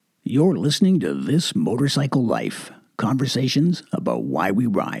You're listening to This Motorcycle Life, conversations about why we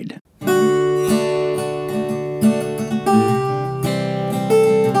ride.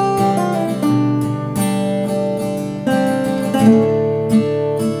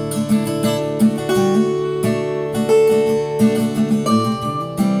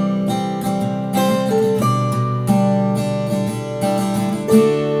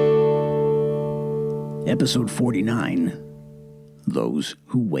 Episode 49, Those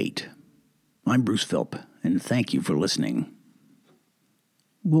Who Wait. I'm Bruce Philp, and thank you for listening.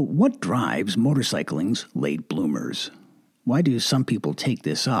 Well, what drives motorcycling's late bloomers? Why do some people take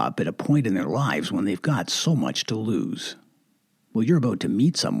this up at a point in their lives when they've got so much to lose? Well, you're about to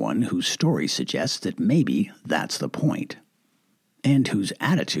meet someone whose story suggests that maybe that's the point, and whose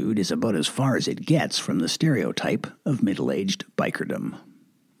attitude is about as far as it gets from the stereotype of middle-aged bikerdom.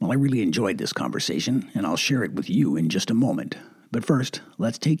 Well, I really enjoyed this conversation, and I'll share it with you in just a moment. But first,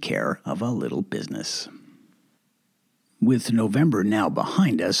 let's take care of a little business. With November now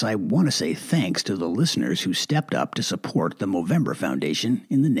behind us, I want to say thanks to the listeners who stepped up to support the Movember Foundation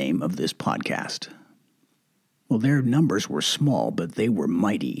in the name of this podcast. Well, their numbers were small, but they were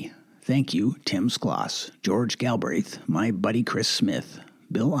mighty. Thank you, Tim Skloss, George Galbraith, my buddy Chris Smith,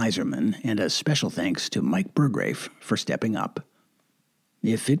 Bill Iserman, and a special thanks to Mike Burgrave for stepping up.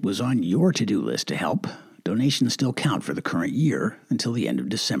 If it was on your to-do list to help, donations still count for the current year until the end of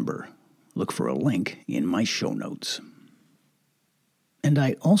December. Look for a link in my show notes. And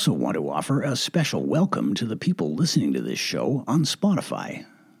I also want to offer a special welcome to the people listening to this show on Spotify.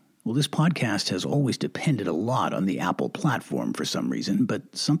 Well, this podcast has always depended a lot on the Apple platform for some reason,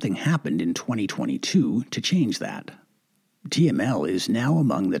 but something happened in 2022 to change that. TML is now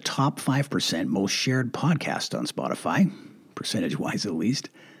among the top 5% most shared podcasts on Spotify, percentage-wise at least.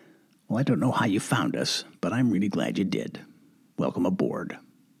 Well, I don't know how you found us, but I'm really glad you did. Welcome aboard.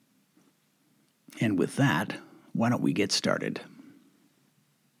 And with that, why don't we get started?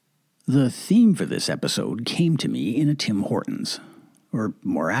 The theme for this episode came to me in a Tim Hortons, or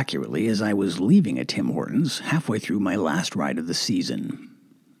more accurately, as I was leaving a Tim Hortons halfway through my last ride of the season.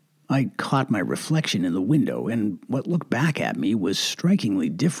 I caught my reflection in the window, and what looked back at me was strikingly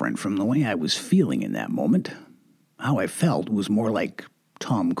different from the way I was feeling in that moment. How I felt was more like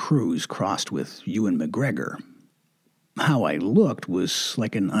Tom Cruise crossed with Ewan McGregor. How I looked was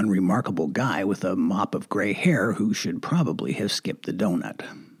like an unremarkable guy with a mop of gray hair who should probably have skipped the donut.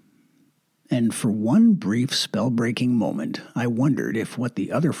 And for one brief spell-breaking moment, I wondered if what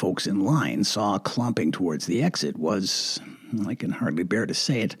the other folks in line saw clomping towards the exit was, I can hardly bear to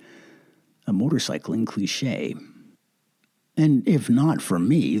say it, a motorcycling cliché. And if not for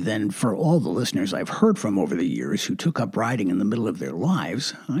me, then for all the listeners I've heard from over the years who took up riding in the middle of their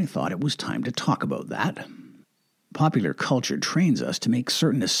lives, I thought it was time to talk about that. Popular culture trains us to make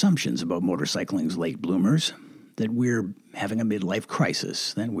certain assumptions about motorcycling's late bloomers, that we're having a midlife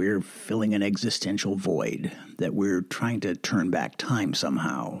crisis, that we're filling an existential void, that we're trying to turn back time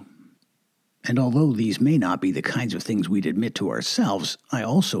somehow. And although these may not be the kinds of things we'd admit to ourselves, I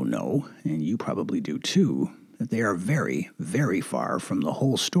also know, and you probably do too, that they are very, very far from the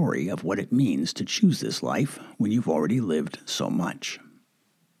whole story of what it means to choose this life when you've already lived so much.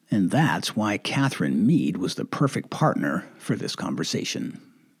 And that's why Catherine Mead was the perfect partner for this conversation.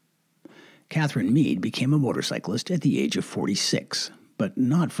 Catherine Mead became a motorcyclist at the age of 46, but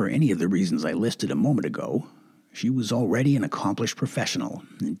not for any of the reasons I listed a moment ago. She was already an accomplished professional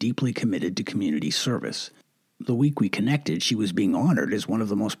and deeply committed to community service. The week we connected, she was being honored as one of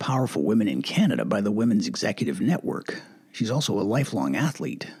the most powerful women in Canada by the Women's Executive Network. She's also a lifelong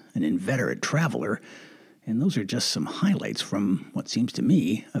athlete, an inveterate traveler, and those are just some highlights from what seems to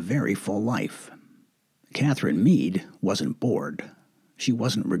me a very full life. Catherine Mead wasn't bored. She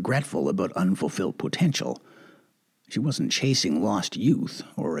wasn't regretful about unfulfilled potential. She wasn't chasing lost youth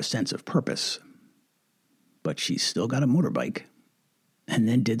or a sense of purpose. But she's still got a motorbike, and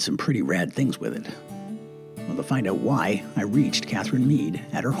then did some pretty rad things with it. Well, to find out why, I reached Catherine Mead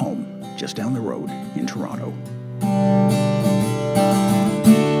at her home just down the road in Toronto.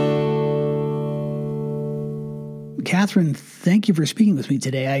 Catherine, thank you for speaking with me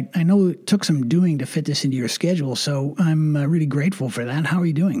today. I know it took some doing to fit this into your schedule, so I'm really grateful for that. How are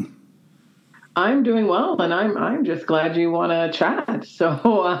you doing? I'm doing well, and I'm just glad you want to chat. So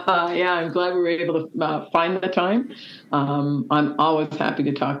yeah, I'm glad we were able to find the time. I'm always happy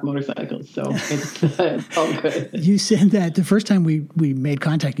to talk motorcycles, so it's all good. You said that the first time we made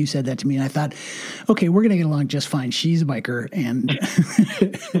contact, you said that to me, and I thought, okay, we're going to get along just fine. She's a biker, and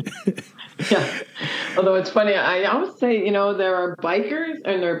Yeah. Although it's funny, I always say, there are bikers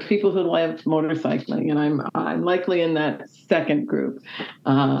and there are people who love motorcycling, and I'm likely in that second group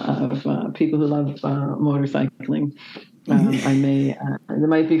of people who love motorcycling. There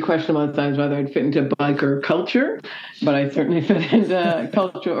might be questionable at times whether I'd fit into biker culture, but I certainly fit into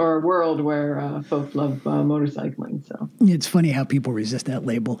culture or a world where folks love motorcycling. So it's funny how people resist that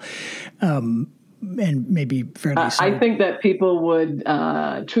label. And maybe fairly so. I think that people would,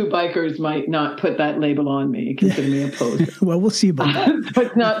 true bikers might not put that label on me, consider me a poser. Well, we'll see about that.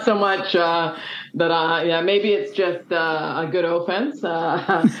 But not so much maybe it's just a good offense.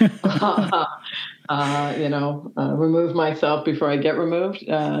 Remove myself before I get removed.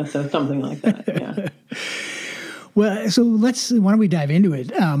 So something like that, yeah. Well, so why don't we dive into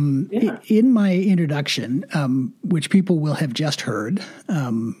it? Yeah. In my introduction, which people will have just heard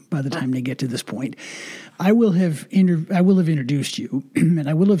by the time they get to this point, I will have introduced you, and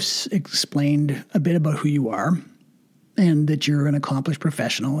I will have explained a bit about who you are, and that you're an accomplished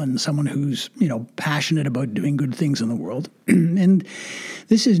professional and someone who's, passionate about doing good things in the world. And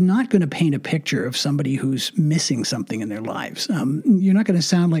this is not going to paint a picture of somebody who's missing something in their lives. You're not going to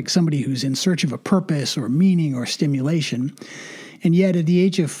sound like somebody who's in search of a purpose or meaning or stimulation. And yet at the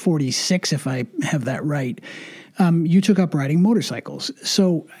age of 46, if I have that right, you took up riding motorcycles.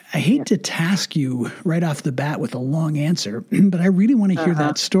 So I hate to task you right off the bat with a long answer, but I really want to hear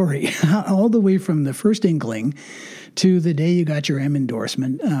that story all the way from the first inkling to the day you got your M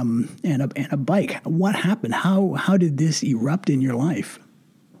endorsement and a bike. What happened? How did this erupt in your life?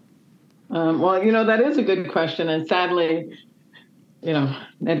 Well, that is a good question, and sadly,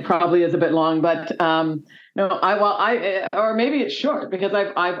 it probably is a bit long, but no, or maybe it's short because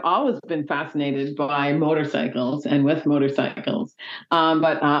I've always been fascinated by motorcycles and with motorcycles.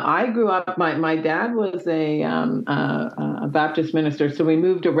 But I grew up. My dad was a Baptist minister, so we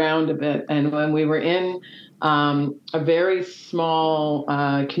moved around a bit. And when we were in a very small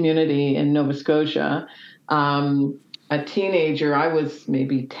community in Nova Scotia, a teenager, I was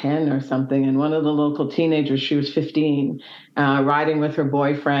maybe 10 or something, and one of the local teenagers, she was 15, riding with her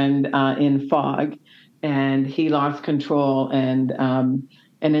boyfriend in fog, and he lost control, and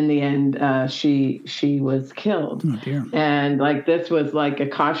in the end, she was killed. Oh, dear. And this was like a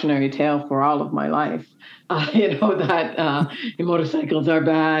cautionary tale for all of my life. That motorcycles are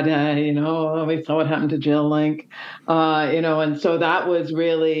bad. We saw what happened to Jill Link. And so that was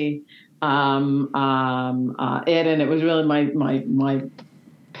really it, and it was really my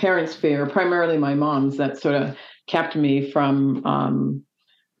parents' fear, primarily my mom's, that sort of kept me from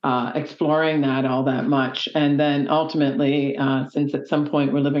exploring that all that much. And then ultimately, since at some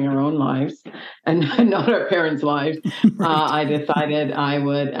point we're living our own lives and not our parents' lives, I decided I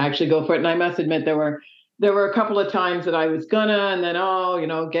would actually go for it. And I must admit, there were a couple of times that I was gonna, and then,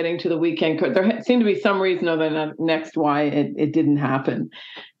 getting to the weekend, there seemed to be some reason or the next why it didn't happen.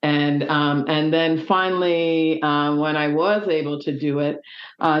 And then finally, when I was able to do it,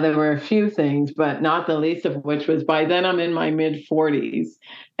 there were a few things, but not the least of which was by then I'm in my mid 40s.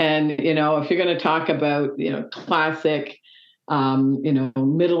 And, if you're going to talk about, classic,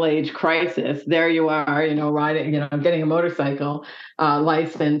 middle-age crisis, there you are, riding, getting a motorcycle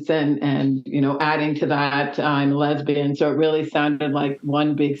license and, adding to that, I'm lesbian. So it really sounded like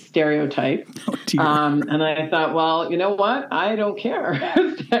one big stereotype. Oh, dear. And I thought, well, you know what? I don't care.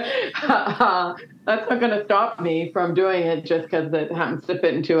 That's not going to stop me from doing it just because it happens to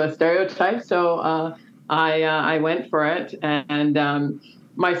fit into a stereotype. So I went for it. And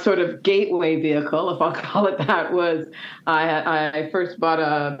my sort of gateway vehicle, if I'll call it that, was I first bought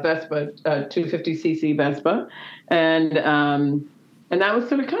a Vespa, a 250cc Vespa, and that was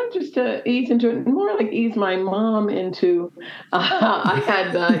sort of kind of just to ease into it, more like ease my mom into. I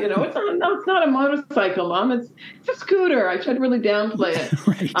had, it's not a motorcycle, Mom. It's a scooter. I tried to really downplay it.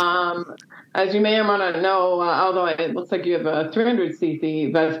 Right. As you may or may not know, although it looks like you have a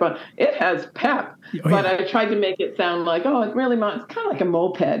 300cc Vespa, it has pep. Oh, but yeah. I tried to make it sound like, it's kind of like a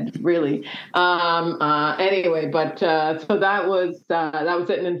moped, really. Anyway, but so that was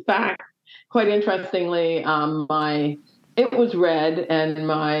it. And in fact, quite interestingly, it was red, and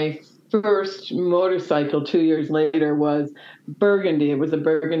my first motorcycle 2 years later was burgundy. It was a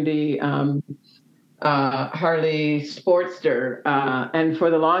burgundy Harley Sportster, and for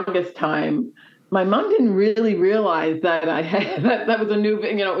the longest time, my mom didn't really realize that I had that was a new,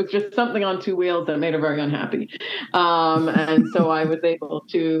 it was just something on two wheels that made her very unhappy. And so I was able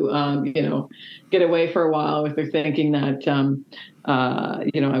to, get away for a while with her, thinking that,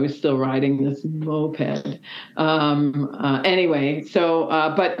 I was still riding this moped. Anyway, so,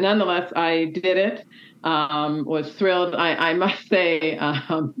 but nonetheless, I did it, was thrilled. I must say,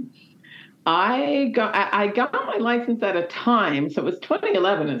 I got my license at a time, so it was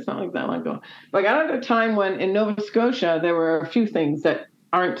 2011. It's not like that long ago. But I got it at a time when in Nova Scotia there were a few things that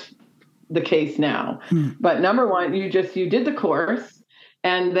aren't the case now. But number one, you did the course,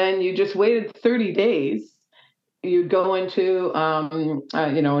 and then you just waited 30 days. You'd go into,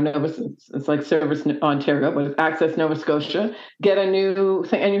 it's like Service Ontario, but Access Nova Scotia, get a new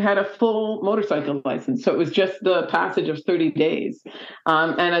thing, and you had a full motorcycle license. So it was just the passage of 30 days.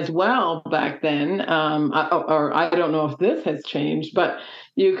 And as well, back then, or I don't know if this has changed, but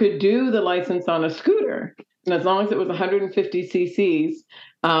you could do the license on a scooter. And as long as it was 150 cc's,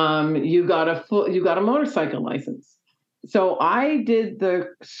 you got a motorcycle license. So I did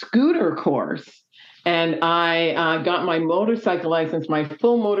the scooter course. And I got my motorcycle license, my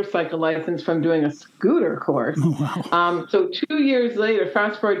full motorcycle license, from doing a scooter course. Oh, wow. So 2 years later,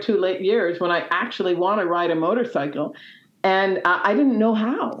 fast forward 2 late years, when I actually want to ride a motorcycle, and I didn't know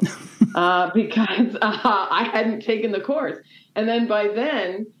how because I hadn't taken the course. And then by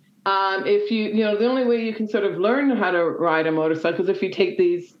then, if the only way you can sort of learn how to ride a motorcycle is if you take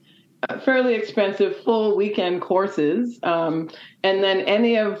these fairly expensive full weekend courses, and then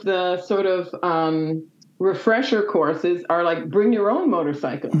any of the sort of refresher courses are like bring your own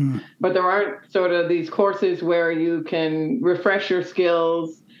motorcycle. But there aren't sort of these courses where you can refresh your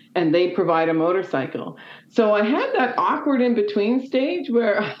skills and they provide a motorcycle. So I had that awkward in between stage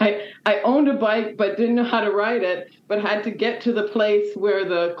where I owned a bike but didn't know how to ride it, but had to get to the place where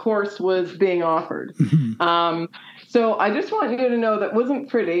the course was being offered. So I just want you to know that wasn't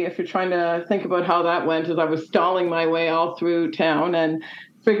pretty if you're trying to think about how that went, as I was stalling my way all through town and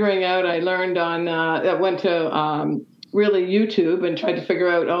figuring out. I learned I went to really YouTube and tried to figure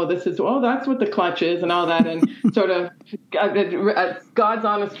out, that's what the clutch is and all that, and sort of God's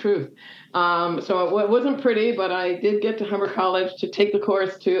honest truth. So it wasn't pretty, but I did get to Humber College to take the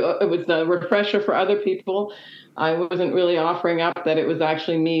course it was a refresher for other people. I wasn't really offering up that it was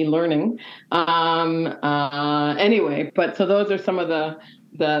actually me learning. Anyway, but so those are some of the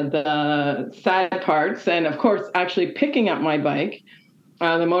sad parts. And of course, actually picking up my bike,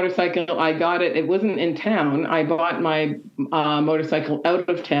 the motorcycle, I got it. It wasn't in town. I bought my motorcycle out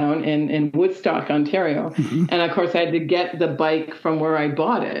of town in Woodstock, Ontario. And of course, I had to get the bike from where I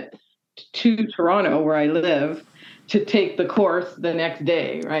bought it to Toronto, where I live, to take the course the next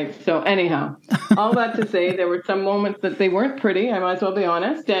day, right? So anyhow, all that to say, there were some moments that they weren't pretty, I might as well be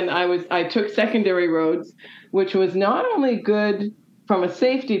honest. And I took secondary roads, which was not only good from a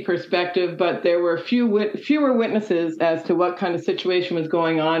safety perspective, but there were fewer witnesses as to what kind of situation was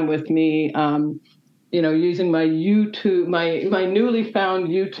going on with me, using my YouTube, my newly found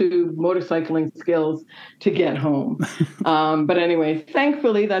YouTube motorcycling skills to get home. But anyway,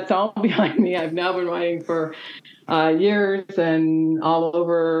 thankfully, that's all behind me. I've now been riding for years and all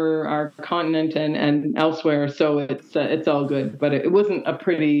over our continent and elsewhere. So it's all good, but it wasn't a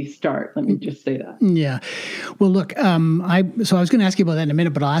pretty start. Let me just say that. Yeah. Well, look, I was going to ask you about that in a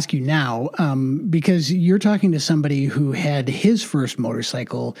minute, but I'll ask you now, because you're talking to somebody who had his first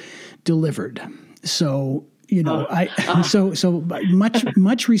motorcycle delivered. So, so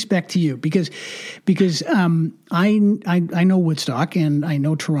much respect to you because I know Woodstock and I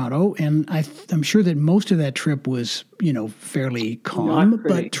know Toronto, and I'm sure that most of that trip was, fairly calm,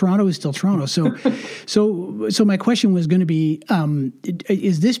 but Toronto is still Toronto. So my question was going to be,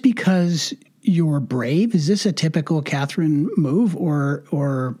 is this because you're brave? Is this a typical Catherine move, or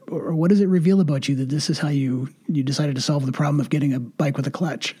what does it reveal about you that this is how you decided to solve the problem of getting a bike with a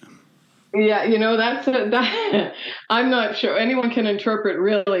clutch? Yeah, I'm not sure anyone can interpret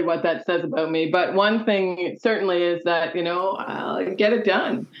really what that says about me. But one thing certainly is that, I'll get it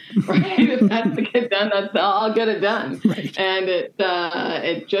done, right? If that's to get done, I'll get it done. Right. And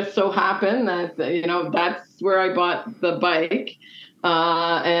it just so happened that, that's where I bought the bike.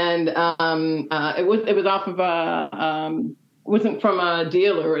 It was off of wasn't from a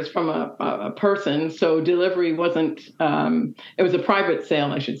dealer, it was from a person. So delivery wasn't, it was a private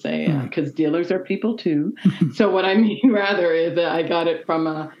sale, I should say, because dealers are people too. So what I mean rather is that I got it from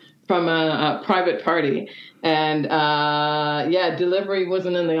a private party, and delivery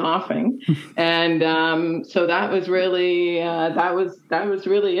wasn't in the offing. And so that was really, that was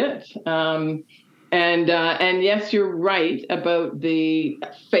really it. And yes, you're right about the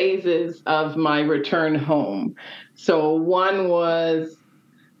phases of my return home. So one was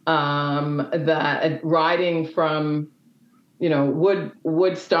that riding from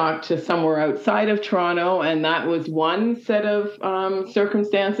Woodstock to somewhere outside of Toronto, and that was one set of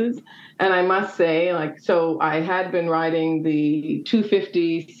circumstances. And I must say, so I had been riding the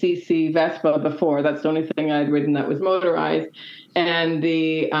 250cc Vespa before. That's the only thing I'd ridden that was motorized, and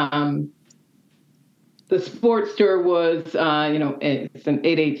the Sportster was, it's an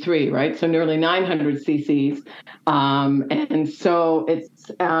 883, right? So nearly 900 cc's. And so it's,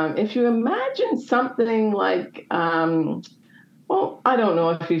 if you imagine something like, well, I don't know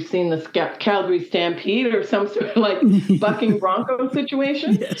if you've seen the Calgary Stampede or some sort of bucking bronco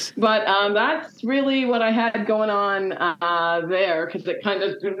situation. Yes. But that's really what I had going on there, because it kind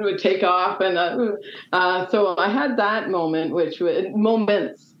of would take off. And so I had that moment,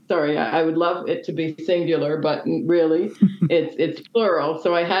 moments. Sorry, I would love it to be singular, but really it's plural.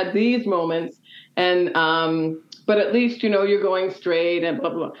 So I had these moments, and but at least, you're going straight and blah,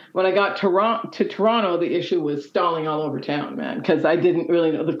 blah, blah. When I got to Toronto, the issue was stalling all over town, man, because I didn't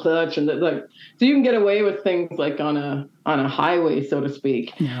really know the clutch and so you can get away with things on a highway, so to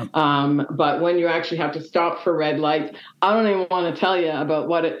speak. Yeah. But when you actually have to stop for red lights, I don't even want to tell you about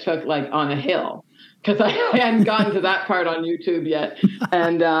what it took on a hill, because I hadn't gotten to that part on YouTube yet.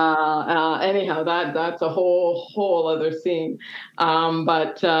 And anyhow, that's a whole other scene.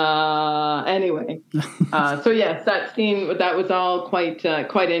 But anyway, so yes, that scene, that was all quite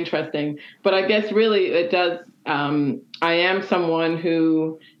interesting. But I guess really it does. I am someone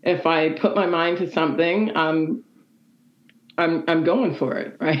who, if I put my mind to something, I'm going for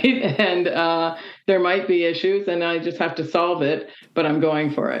it, right? And there might be issues, and I just have to solve it, but I'm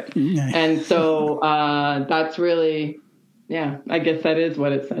going for it. Nice. And so that's really, I guess that is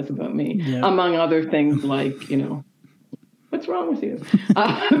what it says about me, among other things like, what's wrong with you?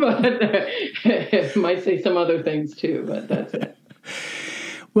 But it might say some other things too, but that's it.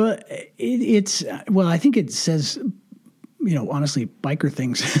 Well, I think it says, honestly, biker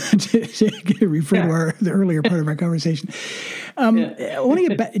things to refer to the earlier part of our conversation. I want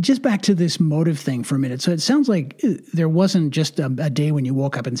to get just back to this motive thing for a minute. So it sounds like there wasn't just a day when you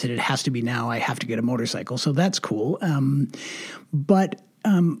woke up and said, it has to be now, I have to get a motorcycle. So that's cool. But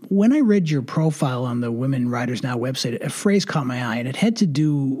when I read your profile on the Women Riders Now website, a phrase caught my eye, and it had to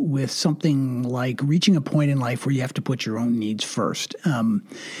do with something like reaching a point in life where you have to put your own needs first.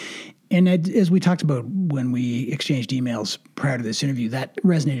 And as we talked about when we exchanged emails prior to this interview, that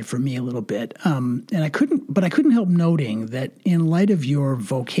resonated for me a little bit. And I couldn't help noting that in light of your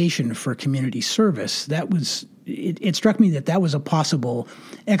vocation for community service, it struck me that was a possible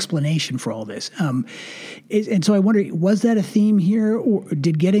explanation for all this. And so I wonder, was that a theme here, or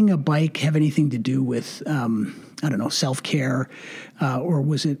did getting a bike have anything to do with, self-care, or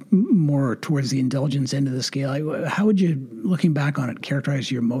was it more towards the indulgence end of the scale? How would you, looking back on it,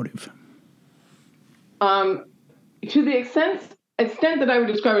 characterize your motive? To the extent that I would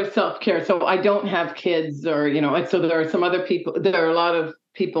describe as self-care. So I don't have kids, or, so there are some other people, there are a lot of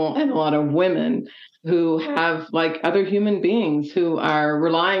people and a lot of women who have, like other human beings, who are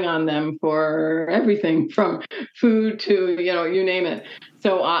relying on them for everything from food to, you name it.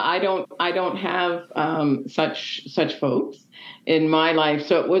 So I don't have such folks in my life.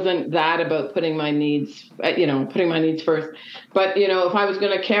 So it wasn't that about putting my needs first. But, if I was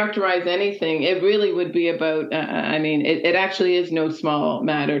going to characterize anything, it really would be about, it actually is no small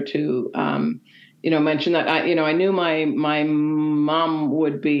matter to, mention that I knew my mom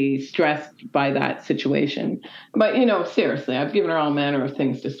would be stressed by that situation, but seriously, I've given her all manner of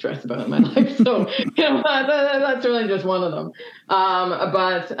things to stress about in my life, so that's really just one of them.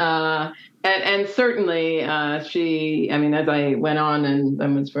 And certainly she, as I went on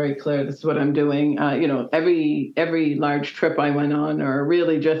and was very clear, this is what I'm doing. Every large trip I went on, or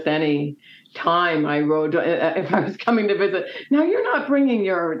really just any time I rode, if I was coming to visit, now you're not bringing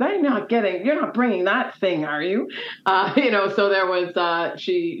you're not bringing that thing, are you? So there was,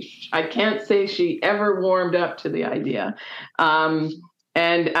 I can't say she ever warmed up to the idea. I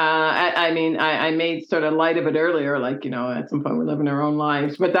made sort of light of it earlier, at some point we're living our own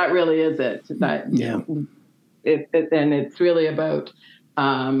lives, but that really is it. And it's really about,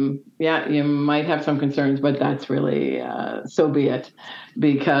 you might have some concerns, but that's really, so be it,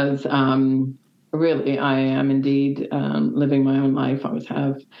 because really I am indeed living my own life, always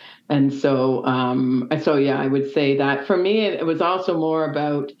have. And so, I would say that for me, it was also more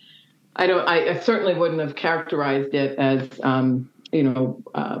about, I certainly wouldn't have characterized it as,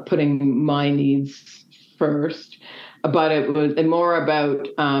 putting my needs first. but it was more about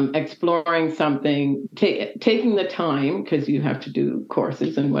exploring something, taking the time, because you have to do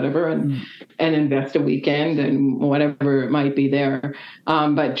courses and whatever, and invest a weekend and whatever it might be there.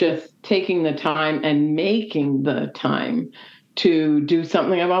 But just taking the time and making the time to do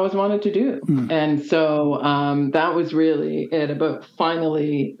something I've always wanted to do. And so that was really it, about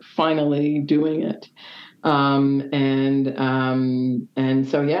finally doing it. And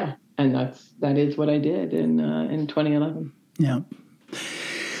so, yeah, and that is what I did in 2011. Yeah.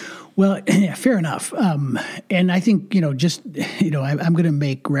 Well, fair enough. And I think, I'm going to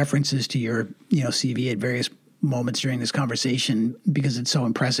make references to your, CV at various moments during this conversation because it's so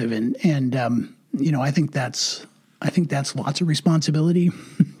impressive. And I think that's lots of responsibility.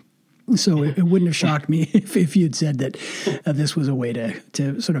 So it wouldn't have shocked me if you'd said that this was a way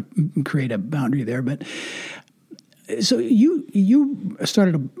to sort of create a boundary there. But so you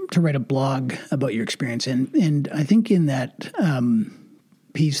started to write a blog about your experience, and I think in that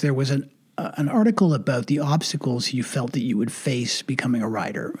piece there was an article about the obstacles you felt that you would face becoming a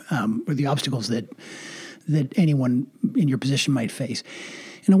writer, or the obstacles that anyone in your position might face.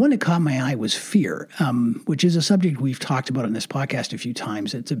 And the one that caught my eye was fear, which is a subject we've talked about on this podcast a few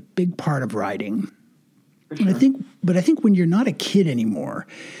times. It's a big part of writing. Sure. And I think when you're not a kid anymore,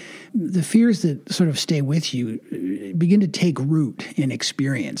 the fears that sort of stay with you begin to take root in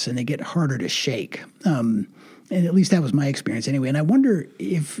experience, and they get harder to shake. And at least that was my experience anyway. And I wonder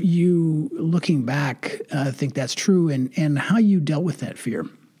if you, looking back, think that's true, and how you dealt with that fear.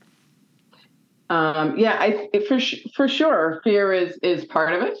 For sure, fear is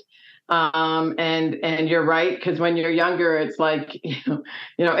part of it. And you're right, because when you're younger, it's like,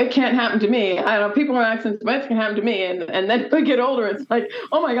 it can't happen to me. I don't know, people are accidents, but it can happen to me. And then we get older, it's like,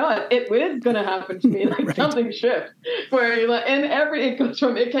 oh my God, it is going to happen to me. Like right. Something shifts where you're like, it goes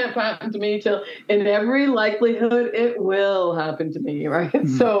from, it can't happen to me till in every likelihood, it will happen to me. Right.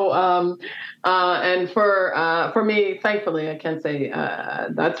 Mm-hmm. So, and for me, thankfully, I can say,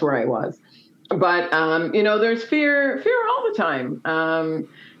 that's where I was. But, there's fear all the time.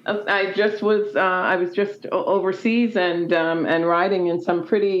 I was just overseas and riding in some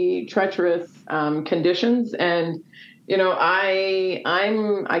pretty treacherous conditions. And,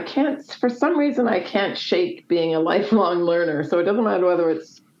 I can't, for some reason, I can't shake being a lifelong learner. So it doesn't matter whether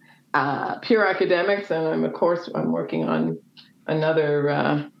it's pure academics. And I'm working on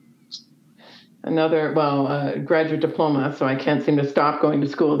another graduate diploma, so I can't seem to stop going to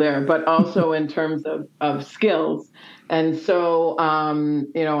school there, but also in terms of skills. And so,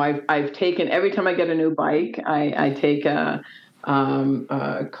 I've taken, every time I get a new bike, I take a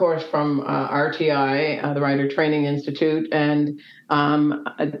course from RTI, the Rider Training Institute, and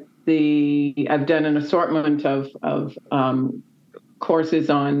I've done an assortment of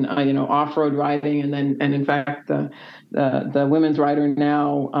courses on off-road riding, and in fact the Women's Rider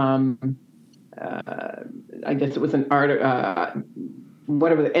Now. I guess it was an art,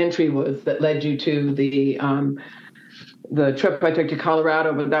 whatever the entry was that led you to the trip I took to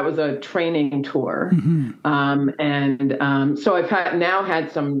Colorado, but that was a training tour. Mm-hmm. So I've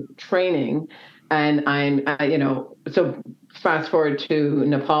had some training, and so fast forward to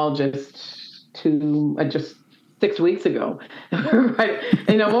Nepal just 6 weeks ago, right?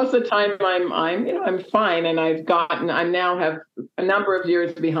 Most of the time I'm fine, and I now have a number of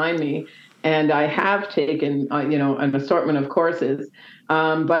years behind me. And I have taken, an assortment of courses.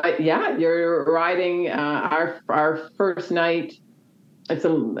 But yeah, you're riding our first night. It's a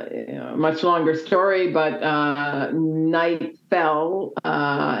much longer story, but night fell,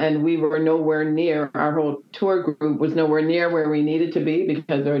 and we were nowhere near. Our whole tour group was nowhere near where we needed to be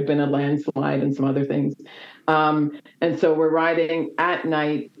because there had been a landslide and some other things. And so we're riding at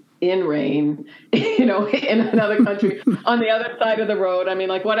night in rain, in another country, on the other side of the road. I mean,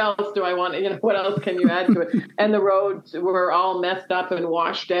 like, what else do I want? What else can you add to it? And the roads were all messed up and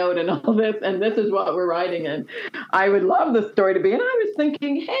washed out and all this, and this is what we're riding in. I would love the story to be, and I was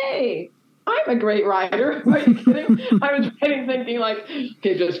thinking, hey, I'm a great rider. Are you kidding? I was writing thinking like,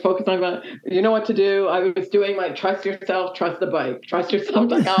 okay, just focus on that. You know what to do. I was doing like, trust yourself, trust the bike, trust yourself,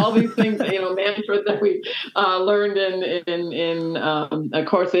 like all these things, mantras that we learned in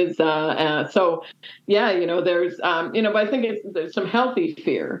courses. So yeah, there's, but I think there's some healthy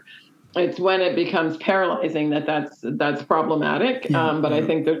fear. It's when it becomes paralyzing that's problematic. Yeah, but I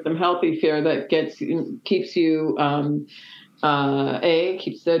think there's some healthy fear that keeps you,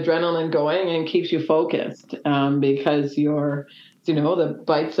 keeps the adrenaline going and keeps you focused, because the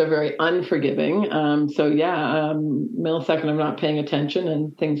bikes are very unforgiving. Millisecond of not paying attention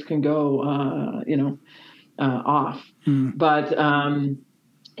and things can go, off. Mm. But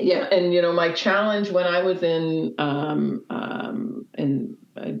Yeah, and my challenge when I was in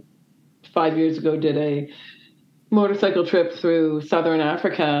 5 years ago, did a motorcycle trip through southern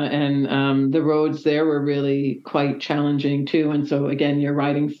Africa, and the roads there were really quite challenging too. And so again, you're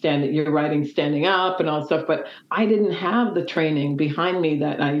riding standing up and all stuff. But I didn't have the training behind me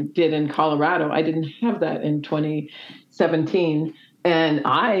that I did in Colorado. I didn't have that in 2017, and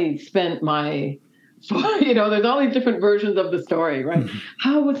I spent my so, there's all these different versions of the story, right?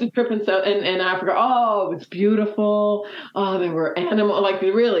 How was the trip in Africa? Oh, it was beautiful. Oh, there were animals. Like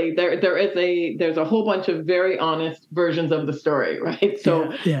really, there's a whole bunch of very honest versions of the story, right?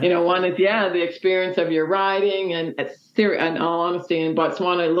 So, one is the experience of your riding, and in all honesty, in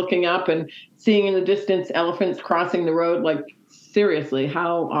Botswana, looking up and seeing in the distance elephants crossing the road. Like seriously,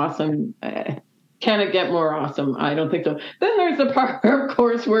 how awesome. Can it get more awesome? I don't think so. Then there's the part, of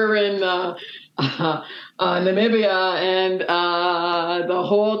course, we're in Namibia, and the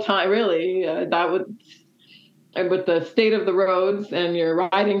whole time, really, that would, with the state of the roads, and you're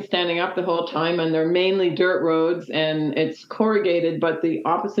riding standing up the whole time, and they're mainly dirt roads, and it's corrugated, but the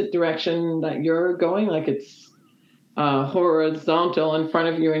opposite direction that you're going, like it's horizontal in front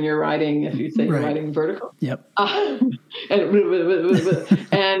of you, and you're riding, if you say you're riding vertical. Yep. And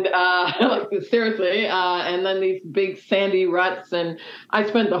like seriously, and then these big sandy ruts, and I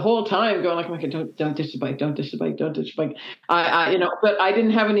spent the whole time going like, okay, don't ditch the bike, don't ditch the bike, don't ditch the bike. But I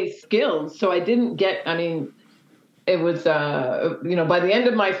didn't have any skills, so I didn't get. I mean, it was, by the end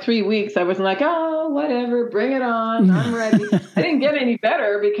of my 3 weeks, I was like, oh, whatever, bring it on, I'm ready. I didn't get any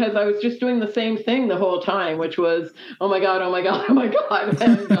better because I was just doing the same thing the whole time, which was, oh my God, oh my God, oh my God.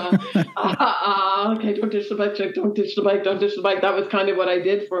 And, okay, don't ditch the bike, don't ditch the bike, don't ditch the bike. That was kind of what I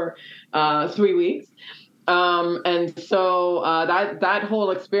did for 3 weeks. And so that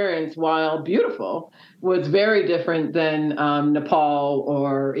whole experience, while beautiful, was very different than Nepal,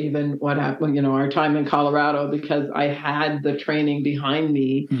 or even what happened, our time in Colorado, because I had the training behind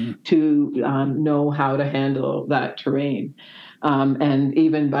me to know how to handle that terrain. And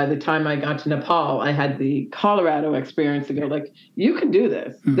even by the time I got to Nepal, I had the Colorado experience to go like, you can do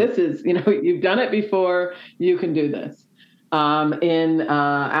this. This is, you've done it before, you can do this. In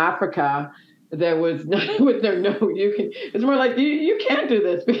Africa, there was no, you can, it's more like you can't do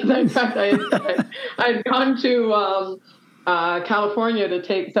this, because in fact I'd gone to California to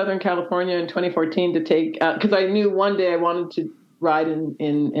take Southern California in 2014 to take, because I knew one day I wanted to ride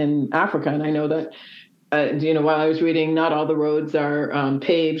in Africa. And I know that, while I was reading, not all the roads are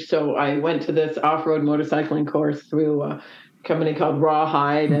paved. So I went to this off-road motorcycling course through a company called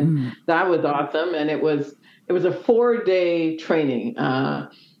Rawhide, and that was awesome. And it was a 4-day training.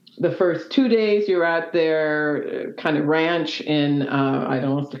 The first 2 days you're at their kind of ranch in, I don't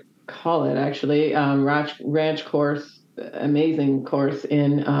know what to call it actually, ranch course, amazing course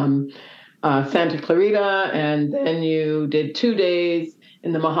in Santa Clarita. And then you did 2 days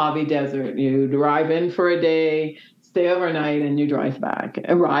in the Mojave Desert. You drive in for a day, stay overnight, and you ride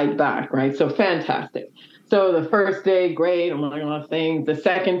back, right? So fantastic. So the first day, great, I'm learning a lot of things. The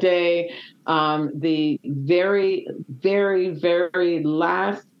second day, the very, very, very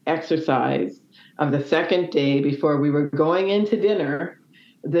last exercise of the second day before we were going into dinner,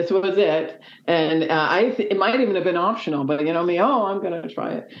 this was it. And it might even have been optional, but me, I'm going to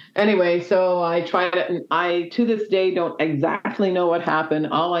try it. Anyway, so I tried it, and I, to this day, don't exactly know what happened.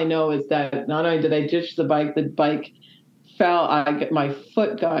 All I know is that not only did I ditch the bike fell, my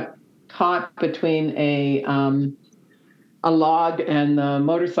foot got caught between a log and the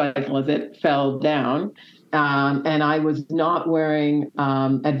motorcycle as it fell down. And I was not wearing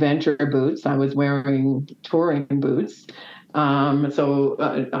adventure boots. I was wearing touring boots.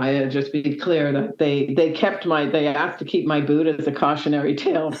 So I just be clear that they asked to keep my boot as a cautionary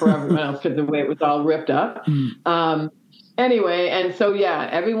tale for everyone else, because the way it was all ripped up. Anyway, and so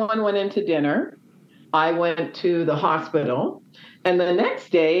everyone went into dinner. I went to the hospital. And the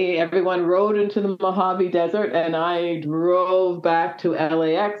next day, everyone rode into the Mojave Desert, and I drove back to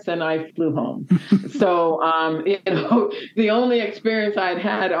LAX, and I flew home. So, the only experience I'd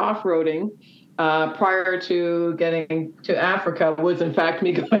had off-roading prior to getting to Africa was, in fact,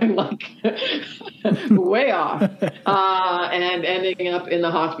 me going like way off and ending up in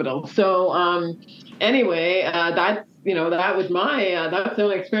the hospital. So, anyway, that was that's the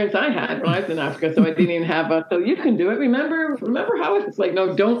only experience I had when I was in Africa. So I didn't even have so you can do it. Remember how it's like,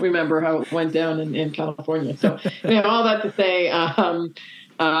 no, don't remember how it went down in California. So, all that to say,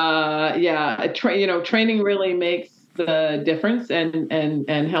 training really makes the difference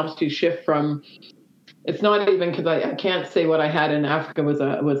and helps to shift from it's not even because I can't say what I had in Africa was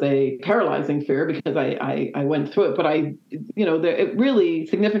a paralyzing fear, because I went through it, but it really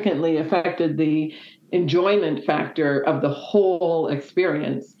significantly affected the enjoyment factor of the whole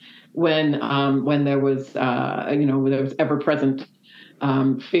experience when there was ever present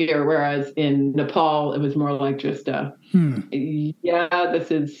fear, whereas in Nepal it was more like just this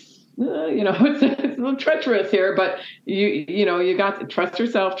is it's a little treacherous here, but you got to trust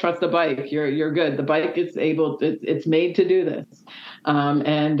yourself, trust the bike. You're good. The bike is it's made to do this,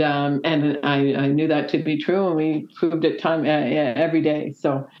 and I knew that to be true, and we proved it every day.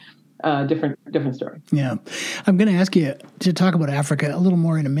 So. Different story. Yeah. I'm going to ask you to talk about Africa a little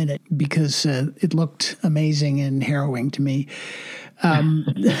more in a minute, because it looked amazing and harrowing to me.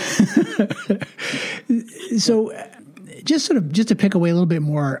 So just to pick away a little bit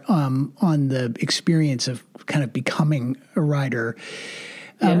more on the experience of kind of becoming a rider,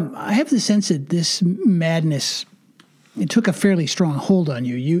 I have the sense that this madness, it took a fairly strong hold on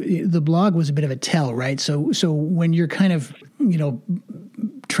you. The blog was a bit of a tell, right? So when you're kind of,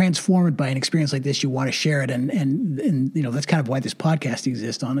 transformed by an experience like this, you want to share it, and that's kind of why this podcast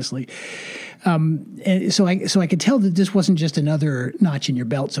exists, honestly. And so I could tell that this wasn't just another notch in your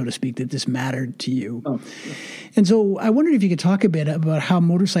belt, so to speak, that this mattered to you. Oh, yeah. And so I wondered if you could talk a bit about how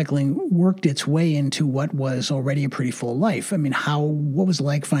motorcycling worked its way into what was already a pretty full life. I mean, what was it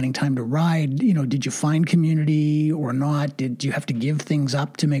like finding time to ride? Did you find community or not? Did you have to give things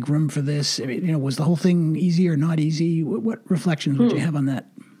up to make room for this? I mean, was the whole thing easy or not easy? What reflections would you have on that?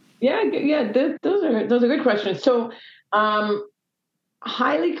 Yeah. Those are good questions. So,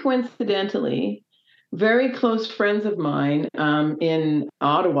 highly coincidentally, very close friends of mine in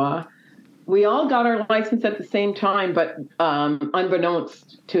Ottawa, we all got our license at the same time, but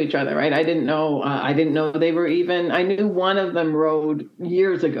unbeknownst to each other, right? I didn't know they were even. I knew one of them rode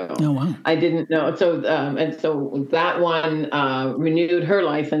years ago. Oh wow! I didn't know. So that one renewed her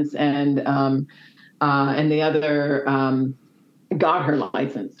license, and the other. Got her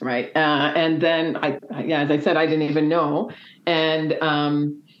license, right? And then as I said, I didn't even know. And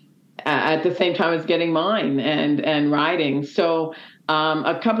at the same time as getting mine and riding. So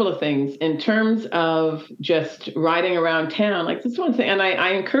a couple of things in terms of just riding around town, like this one thing. And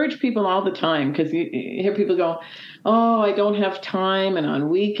I encourage people all the time, because you hear people go, oh, I don't have time, and on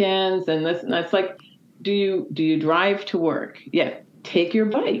weekends and this, and that's like, do you drive to work? Yeah. Take your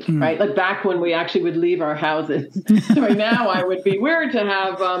bike, right? Like back when we actually would leave our houses. So right now I would be weird to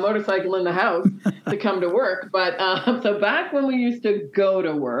have a motorcycle in the house to come to work. But so back when we used to go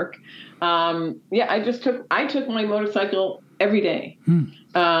to work, I took my motorcycle every day.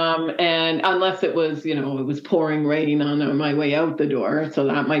 And unless it was, it was pouring rain on my way out the door. So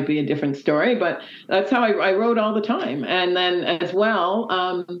that might be a different story, but that's how I rode all the time. And then as well,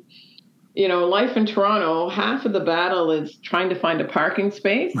 life in Toronto, half of the battle is trying to find a parking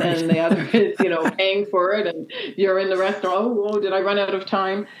space, right. And the other is, paying for it. And you're in the restaurant. Oh, did I run out of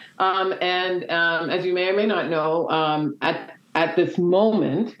time? As you may or may not know, at this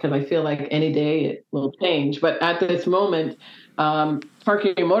moment, because I feel like any day it will change, but at this moment,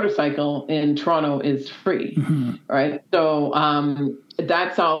 parking a motorcycle in Toronto is free, right? So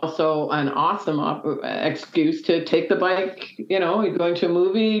that's also an awesome excuse to take the bike. You're going to a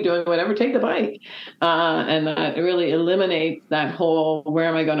movie, doing whatever, take the bike, and that really eliminates that whole where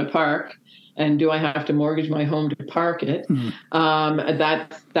am I going to park, and do I have to mortgage my home to park it?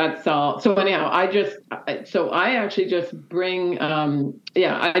 That's all. So anyhow, I actually just bring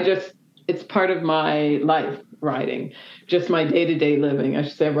it's part of my life, riding, just my day-to-day living. I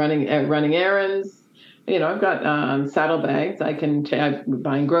should say running errands. I've got saddlebags. I can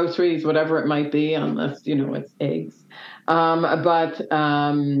buying groceries, whatever it might be, unless it's eggs. But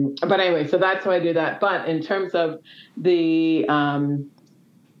anyway, so that's how I do that. But in terms of the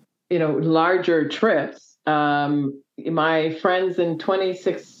larger trips, my friends in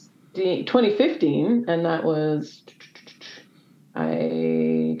 2015, and that was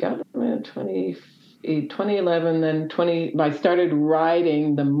I got them in 2011, then I started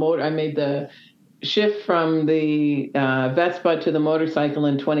riding the motor. I made the shift from the Vespa to the motorcycle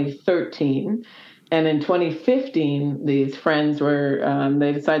in 2013. And in 2015, these friends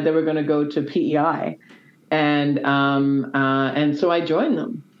they decided they were going to go to PEI. And so I joined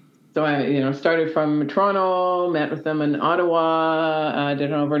them. So I, started from Toronto, met with them in Ottawa,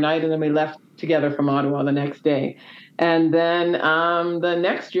 did an overnight, and then we left together from Ottawa the next day. And then the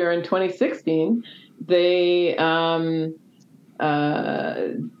next year in 2016, they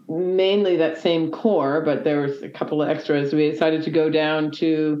mainly that same core, but there was a couple of extras. We decided to go down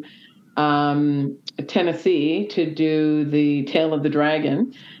to Tennessee to do the Tail of the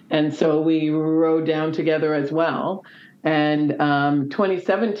Dragon. And so we rode down together as well. And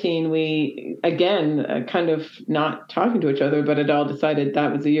 2017, we, again, kind of not talking to each other, but had all decided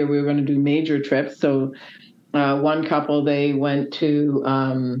that was the year we were going to do major trips. So one couple, they went to,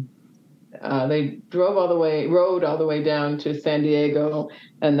 they rode all the way down to San Diego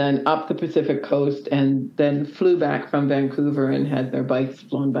and then up the Pacific coast and then flew back from Vancouver and had their bikes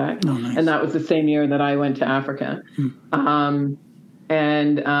flown back. Oh, nice. And that was the same year that I went to Africa.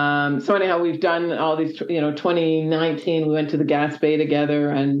 So anyhow, we've done all these, 2019, we went to the Gaspé together,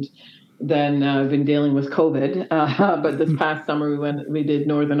 and then been dealing with COVID. But this past summer we did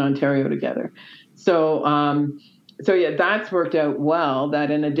Northern Ontario together. So yeah, that's worked out well, that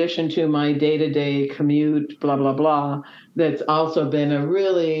in addition to my day-to-day commute, blah, blah, blah, that's also been a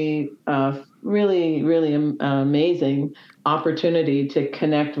really, really amazing opportunity to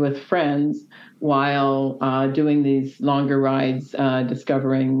connect with friends while doing these longer rides,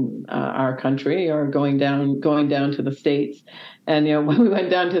 discovering our country or going down to the States. And, when we went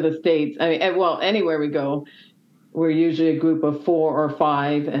down to the States, anywhere we go, we're usually a group of 4 or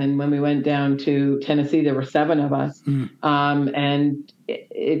 5. And when we went down to Tennessee, there were 7 of us. And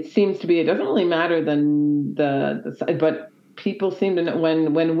it seems to be, it doesn't really matter the but people seem to know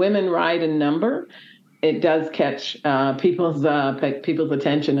when women ride in number, it does catch people's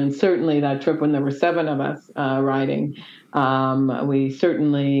attention. And certainly that trip when there were 7 of us riding, we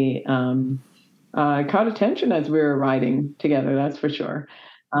certainly caught attention as we were riding together, that's for sure.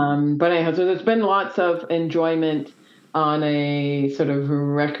 But anyhow, so there's been lots of enjoyment on a sort of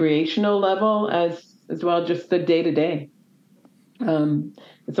recreational level as well, just the day-to-day.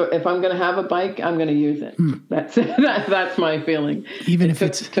 So if I'm going to have a bike, I'm going to use it. That's my feeling. Even if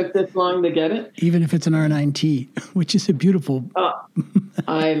it took this long to get it. Even if it's an R9T, which is a beautiful.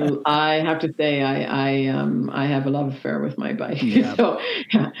 I have to say I have a love affair with my bike. Yeah. So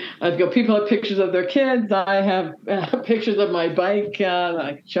let's go. People have pictures of their kids. I have pictures of my bike that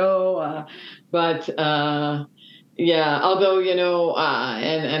I can show. But yeah, although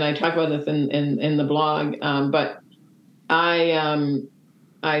and I talk about this in the blog, but I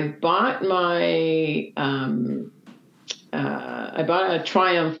bought my I bought a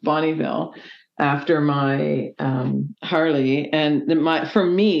Triumph Bonneville after my Harley, and for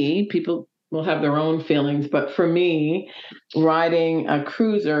me, people will have their own feelings, but for me, riding a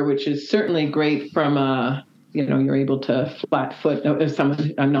cruiser, which is certainly great from a you're able to flat foot.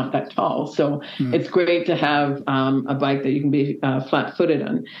 I'm not that tall, so it's great to have a bike that you can be flat footed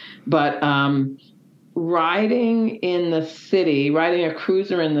on, but riding in the city, riding a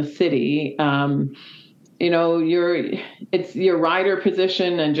cruiser in the city, it's your rider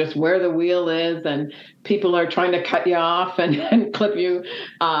position and just where the wheel is, and people are trying to cut you off and clip you.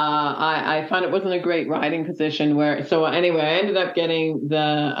 I found it wasn't a great riding position so anyway, I ended up getting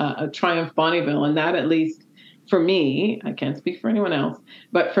the Triumph Bonneville, and that, at least for me, I can't speak for anyone else,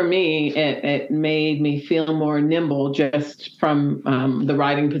 but for me, it made me feel more nimble just from the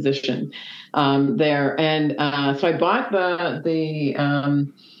riding position there. And so I bought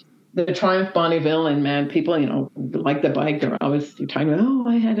the Triumph Bonneville, and man, people, like the bike, they're always talking about,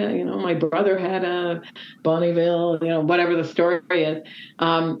 I had my brother had a Bonneville, whatever the story is.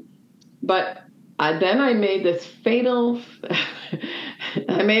 But then I made this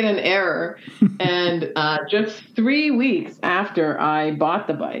I made an error. And just 3 weeks after I bought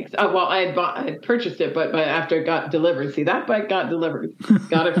the bikes, I had purchased it, but after it got delivered. See, that bike got delivered,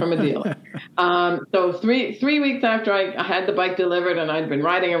 got it from a dealer. So three weeks after I had the bike delivered and I'd been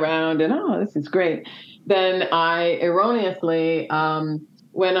riding around and, this is great. Then I erroneously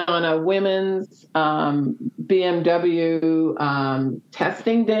went on a women's BMW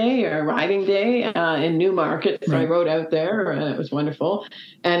testing day or riding day in Newmarket. So I rode out there, and it was wonderful.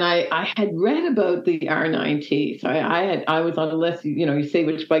 And I had read about the R9T. So I was on a list, you say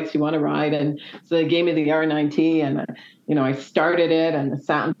which bikes you want to ride. And so they gave me the R9T, and I started it, and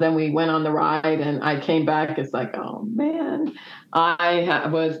then we went on the ride, and I came back. It's like, oh man, I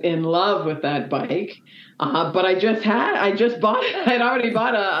was in love with that bike. But I just bought it. I'd already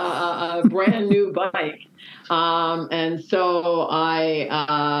bought a brand new bike. And so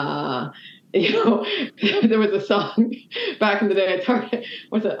there was a song back in the day.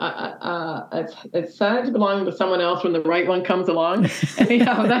 It's sad to belong to someone else when the right one comes along.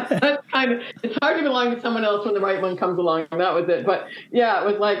 Anyhow, that's kind of, it's hard to belong to someone else when the right one comes along. That was it. But yeah, it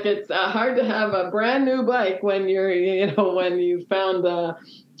was like, it's hard to have a brand new bike when you're, when you found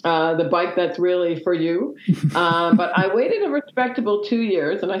the bike that's really for you. But I waited a respectable 2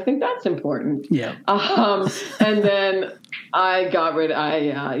 years, and I think that's important. Yeah. And then I got rid.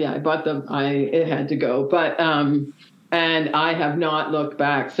 I bought them. It had to go, but. And I have not looked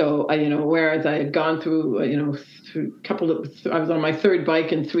back. So, whereas I had gone through, through I was on my third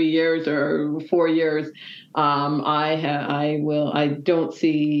bike in 3 years or 4 years. I don't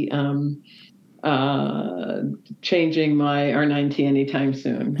see changing my R9T anytime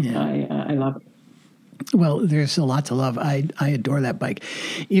soon. Yeah. I love it. Well, there's a lot to love. I adore that bike.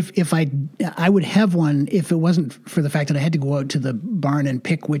 If I would have one if it wasn't for the fact that I had to go out to the barn and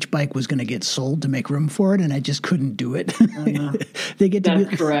pick which bike was going to get sold to make room for it, and I just couldn't do it. They get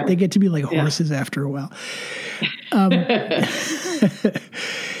to be like horses after a while.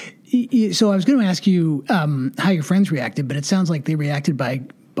 So I was going to ask you how your friends reacted, but it sounds like they reacted by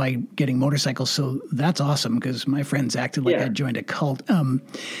getting motorcycles. So that's awesome, because my friends acted like I joined a cult.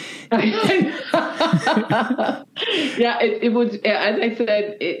 It was, as I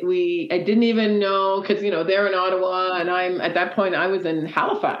said, I didn't even know, because, they're in Ottawa and at that point I was in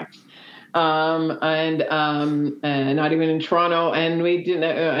Halifax. And not even in Toronto. And we didn't,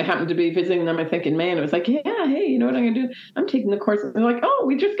 I happened to be visiting them, I think, in May, and it was like, hey, you know what I'm going to do? I'm taking the course. And they're like, oh,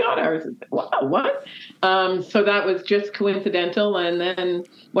 we just got ours. Wow, what? So that was just coincidental. And then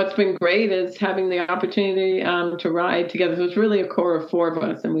what's been great is having the opportunity to ride together. So it's really a core of 4 of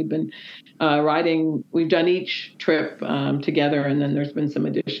us, and we've been riding. We've done each trip together, and then there's been some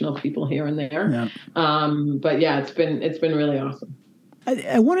additional people here and there. Yeah. But yeah, it's been really awesome.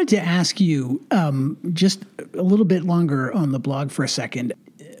 I wanted to ask you just a little bit longer on the blog for a second.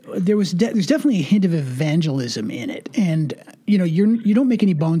 There's definitely a hint of evangelism in it, and you don't make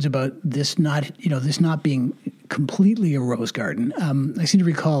any bones about this not being completely a rose garden. I seem to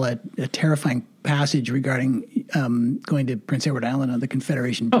recall a terrifying passage regarding going to Prince Edward Island on the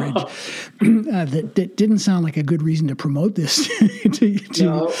Confederation Bridge that didn't sound like a good reason to promote this to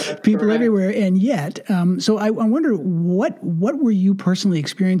people correct. Everywhere. And yet, so I wonder what were you personally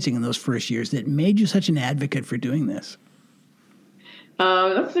experiencing in those first years that made you such an advocate for doing this?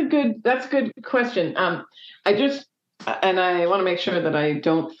 That's a good question. I want to make sure that I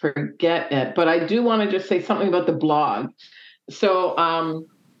don't forget it, but I do want to just say something about the blog. So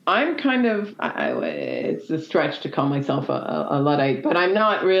I'm kind of, it's a stretch to call myself a Luddite, but I'm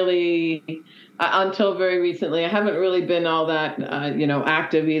not really, until very recently, I haven't really been all that,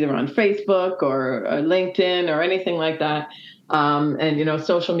 active either on Facebook or LinkedIn or anything like that. And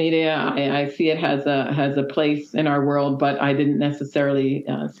social media, I see it has a place in our world, but I didn't necessarily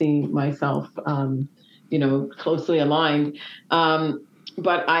see myself, closely aligned.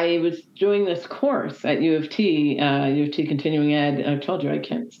 But I was doing this course at U of T Continuing Ed. I told you I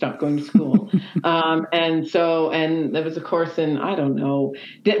can't stop going to school. And there was a course in, I don't know.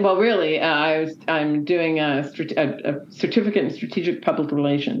 I'm doing a certificate in strategic public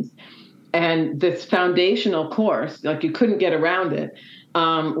relations. And this foundational course, like you couldn't get around it,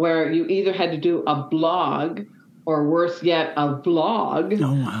 where you either had to do a blog, or worse yet, a vlog,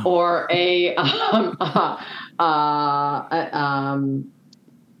 or a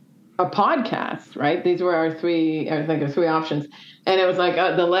podcast, right? These were our three options. And it was like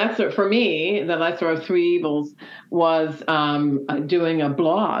the lesser of 3 evils was doing a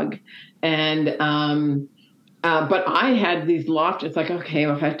blog. And but I had these lofts. It's like, okay,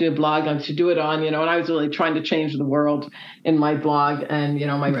 well, if I have to do a blog, I should do it on, and I was really trying to change the world in my blog. And,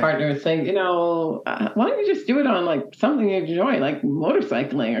 my partner was saying, why don't you just do it on like something you enjoy, like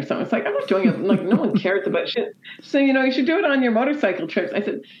motorcycling or something? It's like, I'm not doing it. Like, no one cares about shit. So, you should do it on your motorcycle trips. I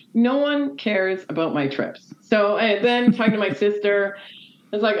said, no one cares about my trips. So and then talking to my sister,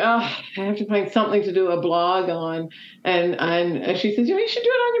 it's like, I have to find something to do a blog on. And she says, you should do it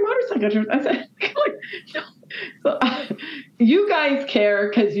on your motorcycle trips. I said, no. So, you guys care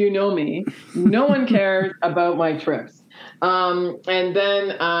because you know me. No one cares about my trips. And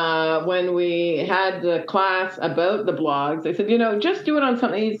then when we had the class about the blogs, they said, just do it on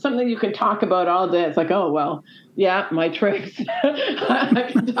something you can talk about all day. It's like, oh, well, yeah, my trips. I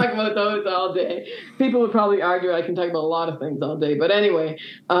can talk about those all day. People would probably argue I can talk about a lot of things all day. But anyway,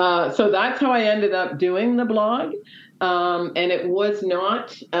 so that's how I ended up doing the blog. And it was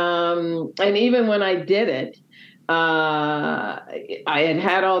not, and even when I did it, I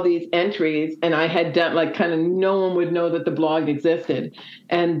had all these entries, and I had done like kind of no one would know that the blog existed.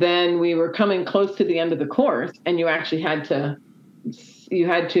 And then we were coming close to the end of the course, and you actually had to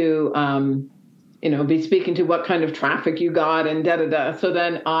be speaking to what kind of traffic you got and da-da-da. So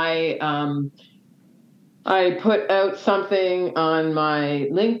then I put out something on my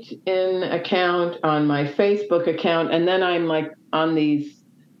LinkedIn account, on my Facebook account, and then I'm like on these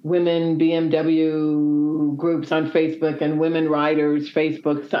women BMW groups on Facebook and women riders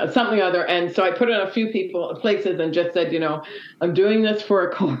Facebook, something or other. And so I put in a few places and just said, I'm doing this for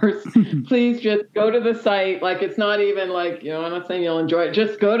a course. Please just go to the site. Like, it's not even like, I'm not saying you'll enjoy it.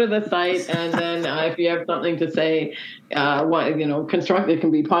 Just go to the site. And then if you have something to say, constructive, can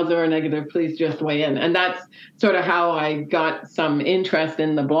be positive or negative, please just weigh in. And that's sort of how I got some interest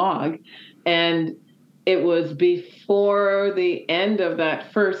in the blog. And it was before the end of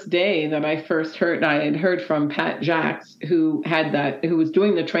that first day that I had heard from Pat Jacques, who was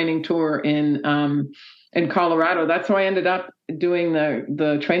doing the training tour in Colorado. That's how I ended up doing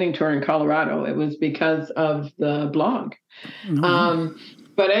the training tour in Colorado. It was because of the blog. Mm-hmm.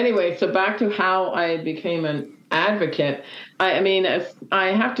 But anyway, so back to how I became an advocate. I mean, I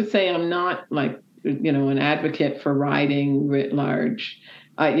have to say, I'm not like, an advocate for riding writ large.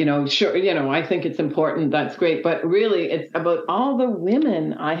 Sure, I think it's important. That's great. But really, it's about all the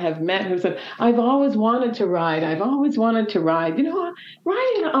women I have met who said, I've always wanted to ride. Riding, I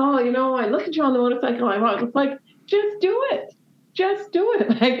look at you on the motorcycle. It's like, just do it. Just do it.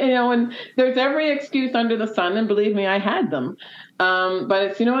 Like, and there's every excuse under the sun. And believe me, I had them.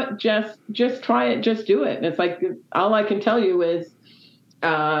 But it's, just try it. Just do it. And it's like, all I can tell you is, the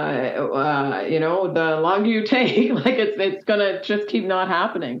longer you take, like it's gonna just keep not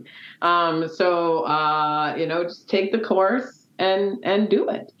happening. Just take the course and do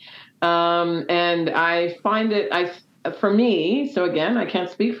it. And I find it, for me, so again, I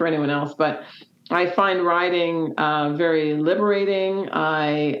can't speak for anyone else, but I find riding very liberating.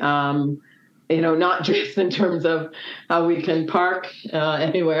 Not just in terms of how we can park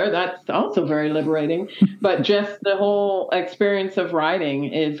anywhere. That's also very liberating. But just the whole experience of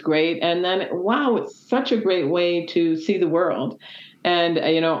riding is great. And then, wow, it's such a great way to see the world. And,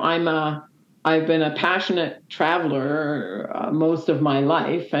 I've been a passionate traveler most of my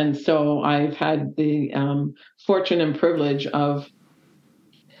life. And so I've had the fortune and privilege of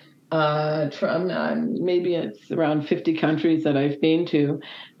maybe it's around 50 countries that I've been to.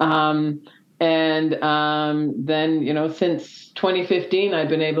 Then, since 2015, I've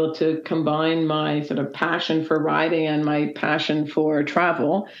been able to combine my sort of passion for riding and my passion for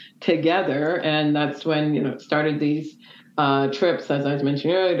travel together. And that's when, started these trips, as I was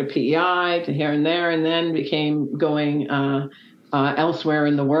mentioning earlier, to PEI, to here and there, and then became going elsewhere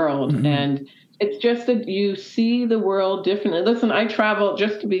in the world. Mm-hmm. And it's just that you see the world differently. Listen, I travel,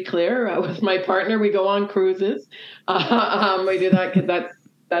 just to be clear, with my partner. We go on cruises. We do that because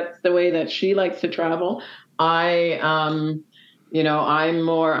that's the way that she likes to travel. I'm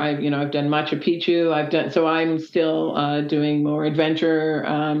more, I've done Machu Picchu. So I'm still doing more adventure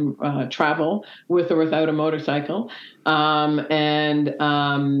travel with or without a motorcycle. But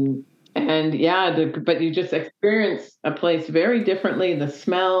you just experience a place very differently. The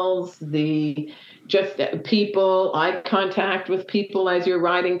smells, just people, eye contact with people as you're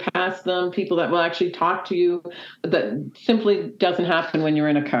riding past them, people that will actually talk to you, that simply doesn't happen when you're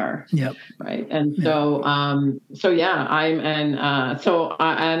in a car. Yep. Right. And so, I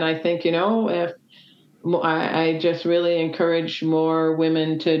think, if I just really encourage more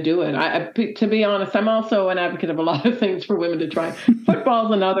women to do it. To be honest, I'm also an advocate of a lot of things for women to try.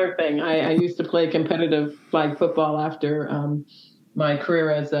 Football's another thing. I used to play competitive flag football after my career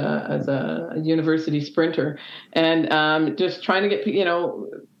as a university sprinter, and just trying to get,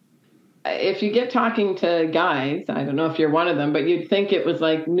 if you get talking to guys, I don't know if you're one of them, but you'd think it was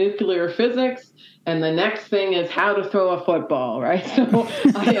like nuclear physics, and the next thing is how to throw a football, right? So,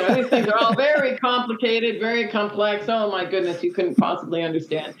 these things are all very complicated, very complex. Oh my goodness, you couldn't possibly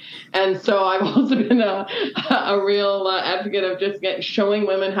understand. And so I've also been a real advocate of just showing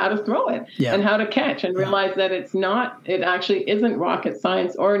women how to throw it and how to catch, and realize that it actually isn't rocket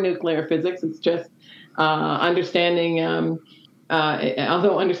science or nuclear physics. It's just understanding,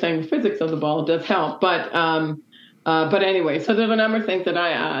 although understanding the physics of the ball does help, but anyway, so there's a number of things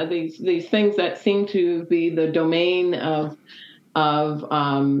that these things that seem to be the domain of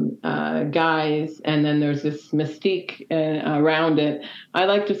guys, and then there's this mystique around it. I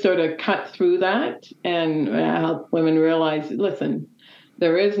like to sort of cut through that and help women realize, listen,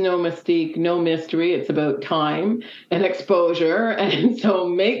 there is no mystique, no mystery. It's about time and exposure. And so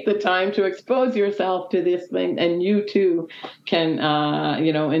make the time to expose yourself to this thing, and you too can,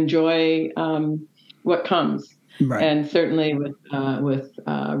 enjoy what comes. Right. And certainly with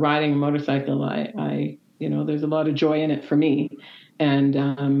riding a motorcycle, I there's a lot of joy in it for me, and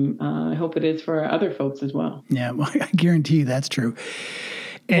I hope it is for other folks as well. Yeah, well, I guarantee you that's true.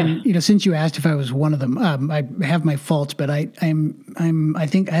 And since you asked if I was one of them, I have my faults, but I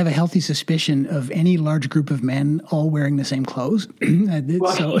think I have a healthy suspicion of any large group of men all wearing the same clothes.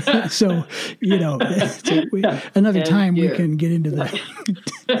 So another time we can get into the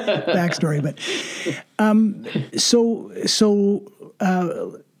backstory. But so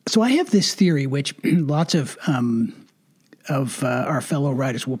I have this theory, which lots of our fellow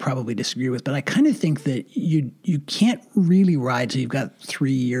riders will probably disagree with, but I kind of think that you can't really ride till you've got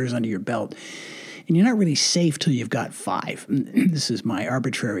 3 years under your belt, and you're not really safe till you've got 5. This is my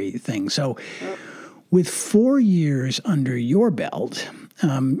arbitrary thing. So with 4 years under your belt,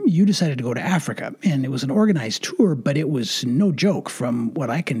 you decided to go to Africa, and it was an organized tour, but it was no joke from what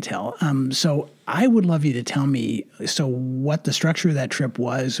I can tell. So I would love you to tell me, what the structure of that trip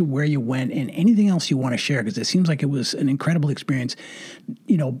was, where you went, and anything else you want to share, because it seems like it was an incredible experience,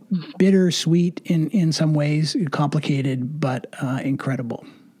 bittersweet in some ways, complicated, but incredible.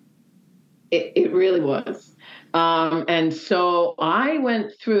 It really was. And so I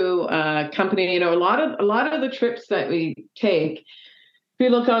went through a company, a lot of the trips that we take, if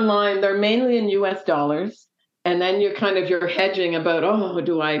you look online, they're mainly in US dollars. And then you're hedging about,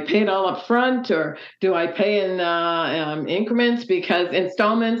 do I pay it all up front, or do I pay in increments,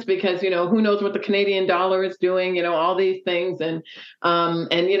 installments, because who knows what the Canadian dollar is doing, all these things. And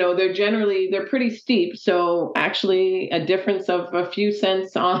they're pretty steep. So actually a difference of a few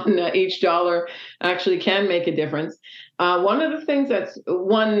cents on each dollar actually can make a difference. One of the things that's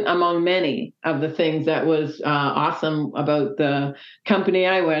one among many of the things that was awesome about the company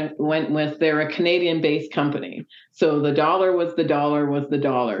I went with, they're a Canadian-based company. So the dollar was the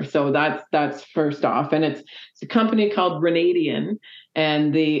dollar. So that's first off. And it's a company called Renadian,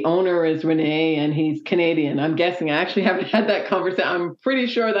 and the owner is Rene, and he's Canadian. I'm guessing. I actually haven't had that conversation. I'm pretty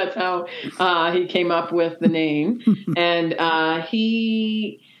sure that's how he came up with the name. And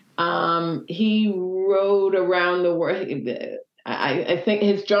he rode around the world. I think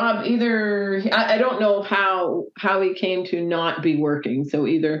his job I don't know how he came to not be working. So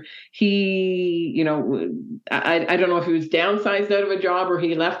either he, I don't know if he was downsized out of a job or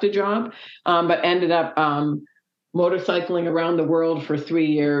he left a job, but ended up motorcycling around the world for 3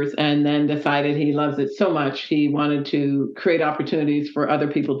 years, and then decided he loves it so much he wanted to create opportunities for other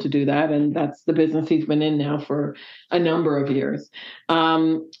people to do that, and that's the business he's been in now for a number of years.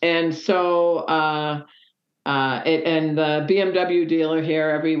 And the BMW dealer here,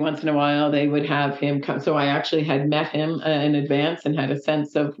 every once in a while they would have him come. So I actually had met him in advance and had a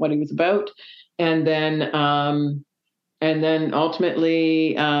sense of what he was about, and then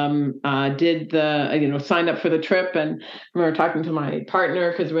ultimately did signed up for the trip. And I remember talking to my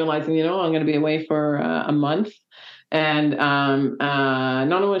partner, because realizing, I'm going to be away for a month. And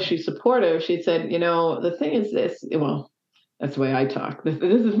not only was she supportive, she said, the thing is this, that's the way I talk. This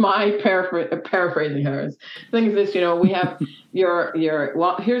is my paraphrasing hers. The thing is this, we have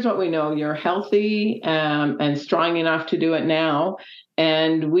here's what we know. You're healthy and strong enough to do it now.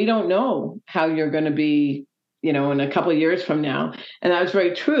 And we don't know how you're going to be, in a couple of years from now. And that was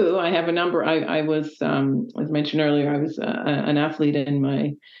very true. I have a number. I was, as mentioned earlier, I was an athlete in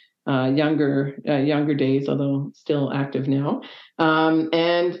my younger days, although still active now.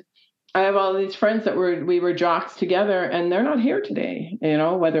 And I have all these friends that we were jocks together, and they're not here today,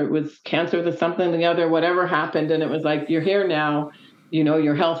 whether it was cancer or something, the other, whatever happened. And it was like, you're here now,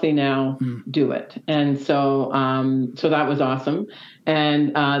 you're healthy now, do it. And so that was awesome.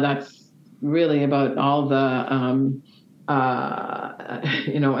 And that's really about all the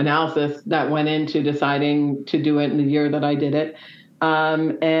analysis that went into deciding to do it in the year that I did it.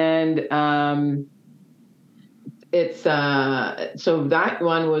 It's so that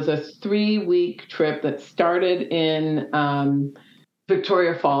one was a 3-week trip that started in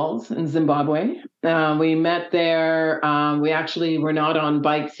Victoria Falls in Zimbabwe. We met there. We actually were not on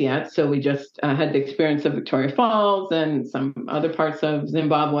bikes yet, so we just had the experience of Victoria Falls and some other parts of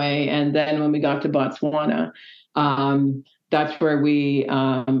Zimbabwe. And then when we got to Botswana, that's where we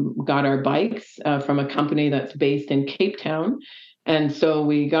got our bikes from a company that's based in Cape Town. And so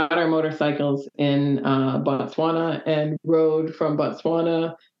we got our motorcycles in Botswana and rode from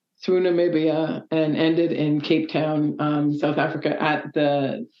Botswana through Namibia and ended in Cape Town, South Africa, at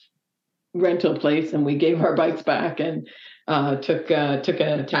the rental place. And we gave our bikes back and took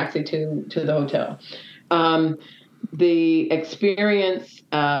a taxi to the hotel. The experience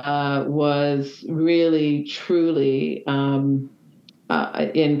was really, truly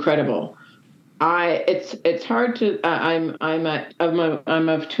incredible. It's hard to. I'm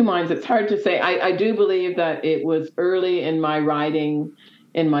of two minds. It's hard to say. I do believe that it was early in my riding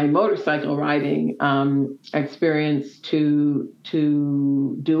in my motorcycle riding experience to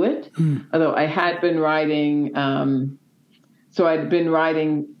do it. Although I had been riding, so I'd been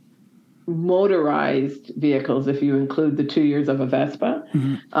riding motorized vehicles, if you include the 2 years of a Vespa.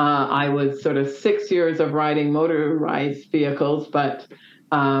 I was sort of 6 years of riding motorized vehicles, but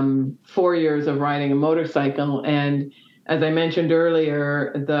 4 years of riding a motorcycle. And as I mentioned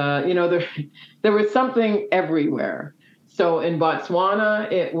earlier, there was something everywhere. So in Botswana,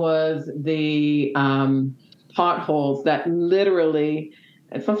 it was the potholes that literally,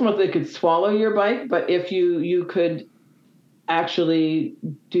 it's not so much they could swallow your bike, but if you could actually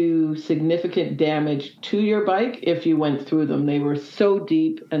do significant damage to your bike if you went through them. They were so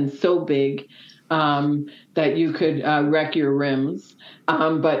deep and so big that you could wreck your rims.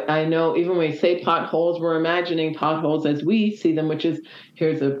 But I know even when we say potholes, we're imagining potholes as we see them, which is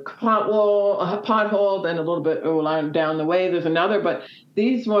here's a pothole, then a little bit down the way there's another. But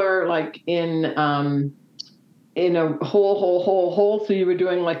these were like in a hole. So you were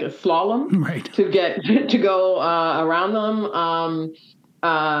doing like a slalom to go around them.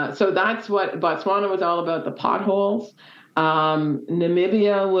 So that's what Botswana was all about, the potholes.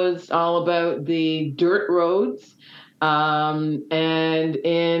 Namibia was all about the dirt roads. And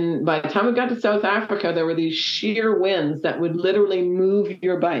by the time we got to South Africa, there were these sheer winds that would literally move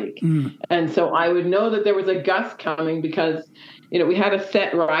your bike. And so I would know that there was a gust coming because, we had a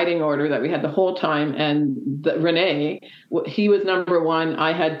set riding order that we had the whole time. And Rene, he was number one.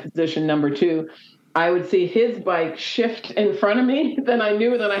 I had position number two. I would see his bike shift in front of me. Then I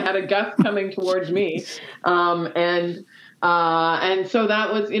knew that I had a gust coming towards me. And so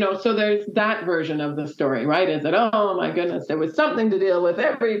that was, so there's that version of the story, right? Is that, oh my goodness, there was something to deal with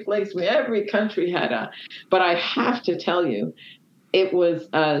every country had but I have to tell you, it was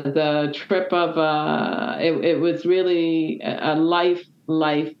the trip of, it was really a life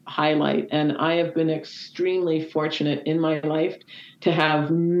highlight. And I have been extremely fortunate in my life to have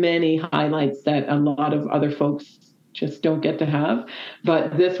many highlights that a lot of other folks just don't get to have.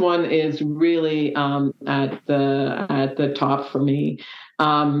 But this one is really at the top for me.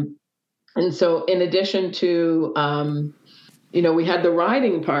 And so in addition to, we had the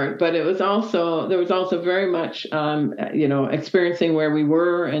riding part, but there was also very much, experiencing where we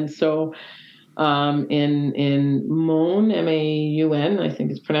were. And so in Maun, Maun, I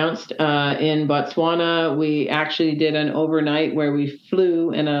think it's pronounced, in Botswana, we actually did an overnight where we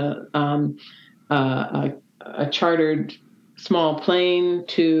flew in a chartered small plane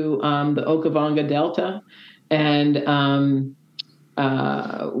to the Okavango Delta, and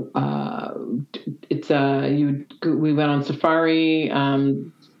we went on safari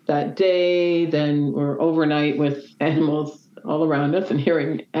that day. Then we're overnight with animals all around us and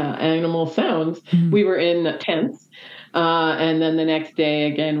hearing animal sounds. We were in tents. And then the next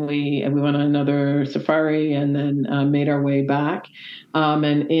day, again, we went on another safari and then made our way back.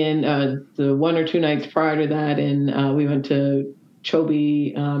 And in the 1 or 2 nights prior to that, we went to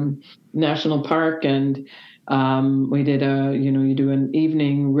Chobe National Park, and we did you do an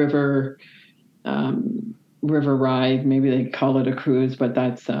evening river ride. Maybe they call it a cruise, but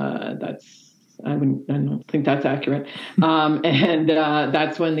that's I don't think that's accurate. And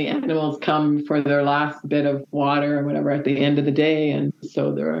that's when the animals come for their last bit of water or whatever at the end of the day. And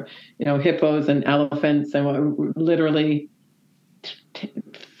so there are, hippos and elephants, and literally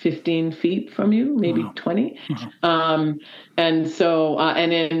 15 feet from you, maybe 20. And so,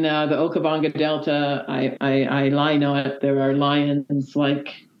 and in the Okavango Delta, I lie not, there are lions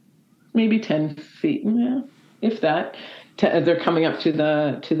like maybe 10 feet, if that. They're coming up to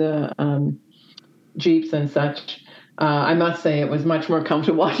the Jeeps and such. I must say it was much more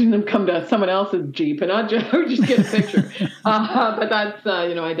comfortable watching them come to someone else's Jeep and not just get a picture. But that's,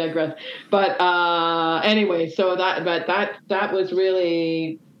 I digress. But anyway, so that was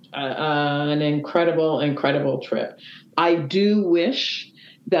really an incredible trip. I do wish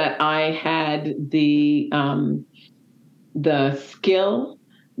that I had the skill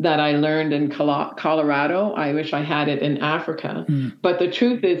that I learned in Colorado. I wish I had it in Africa. But the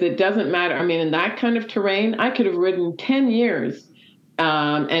truth is, it doesn't matter. I mean, in that kind of terrain, I could have ridden 10 years.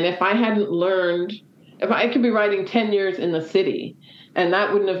 And if I hadn't learned, if I could be riding 10 years in the city, and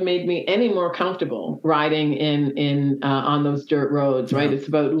that wouldn't have made me any more comfortable riding in on those dirt roads, right? It's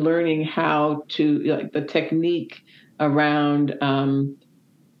about learning how to, like, the technique around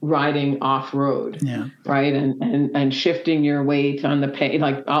riding off road, Yeah. right, and shifting your weight on the pay.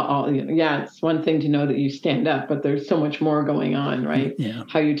 Like, yeah, it's one thing to know that you stand up, but there's so much more going on, right? Yeah.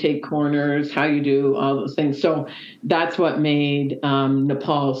 How you take corners, how you do all those things. So that's what made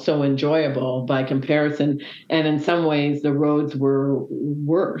Nepal so enjoyable by comparison. And in some ways, the roads were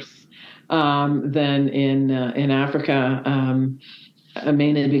worse than in Africa.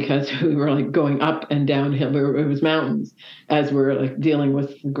 Mainly because we were like going up and downhill. It was mountains as we're like dealing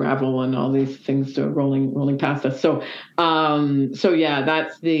with gravel and all these things rolling past us. So yeah,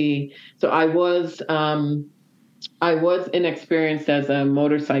 so I was inexperienced as a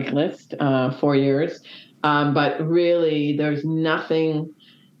motorcyclist 4 years, but really there's nothing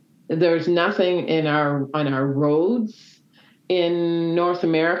on our roads in North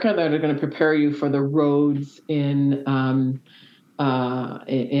America that are going to prepare you for the roads in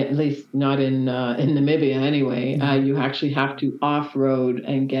at least not in Namibia anyway. You actually have to off-road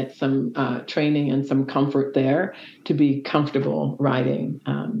and get some training and some comfort there to be comfortable riding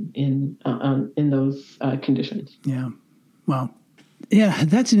in those conditions. Yeah. Well, yeah,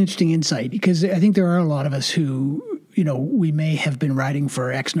 that's an interesting insight, because I think there are a lot of us who, we may have been riding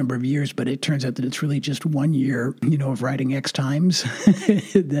for X number of years, but it turns out that it's really just 1 year, of riding X times.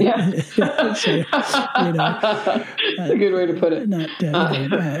 Yeah. So, That's a good way to put it. Not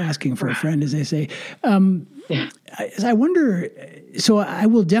asking for a friend, as they say. I wonder, so I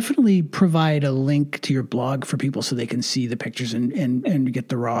will definitely provide a link to your blog for people so they can see the pictures and get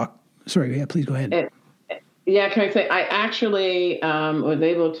the raw. Sorry, yeah, please go ahead. Yeah, can I say, I actually was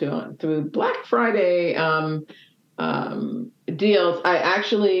able to, through Black Friday deals, I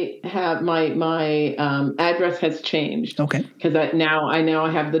actually have my address has changed. Okay. Because I now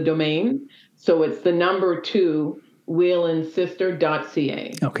have the domain. So it's the number 2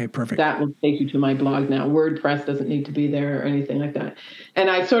 wheelandsister.ca. Okay, perfect. That will take you to my blog now. WordPress doesn't need to be there or anything like that. And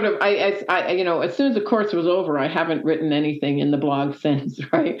I sort of, I as soon as the course was over, I haven't written anything in the blog since,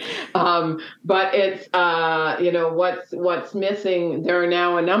 right? But it's, what's missing. There are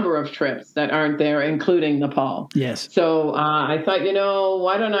now a number of trips that aren't there, including Nepal. Yes. So I thought,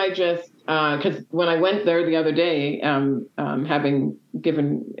 why don't I just, because when I went there the other day, having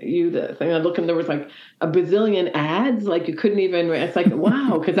given you the thing, I looked and there was like a bazillion ads, like you couldn't even, it's like,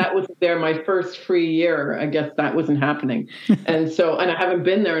 wow, because that was there my first free year. I guess that wasn't happening. And I haven't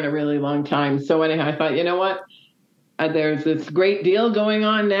been there in a really long time. So anyhow, I thought, you know what? There's this great deal going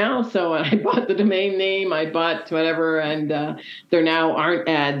on now. So I bought the domain name, I bought whatever, and there now aren't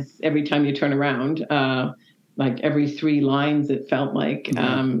ads every time you turn around. Like every 3 lines, it felt like.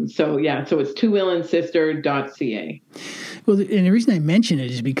 So it's twowheelandsister.ca. Well, and the reason I mention it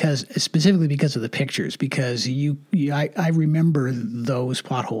is specifically because of the pictures, because I remember those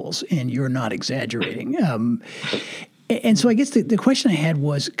potholes, and you're not exaggerating. And so I guess the question I had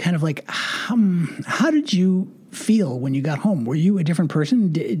was kind of like, how did you feel when you got home? Were you a different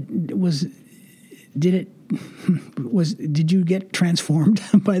person? Did you get transformed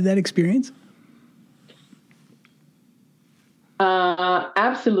by that experience?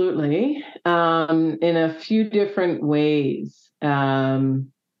 Absolutely. In a few different ways. I've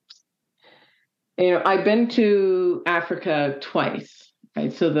been to Africa twice,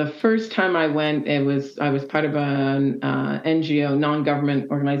 right? So the first time I went, I was part of an NGO,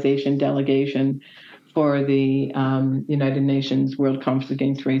 non-government organization delegation for the United Nations World Conference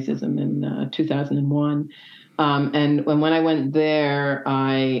Against Racism in 2001. And when I went there,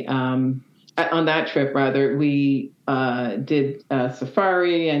 on that trip, rather, we did a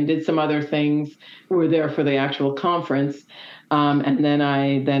safari and did some other things. We were there for the actual conference. And then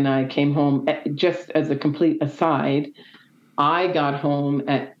I came home. Just as a complete aside, I got home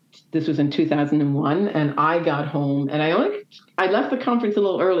this was in 2001, and I got home, and I left the conference a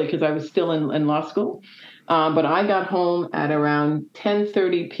little early because I was still in law school. But I got home at around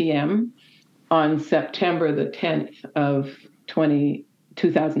 10:30 p.m. on September the 10th of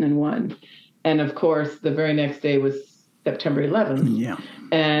 2001. And of course, the very next day was September 11th. Yeah.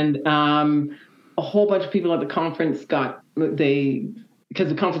 And a whole bunch of people at the conference because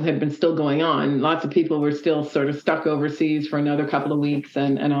the conference had been still going on, lots of people were still sort of stuck overseas for another couple of weeks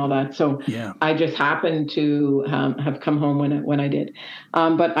and all that. So yeah. I just happened to have come home when I did.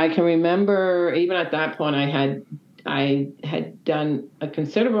 But I can remember even at that point, I had done a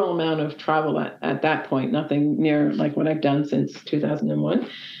considerable amount of travel at that point, nothing near like what I've done since 2001.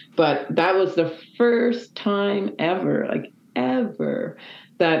 But that was the first time ever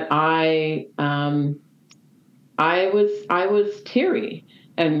that I was teary.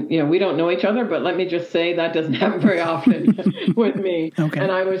 and, we don't know each other, but let me just say that doesn't happen very often with me. Okay.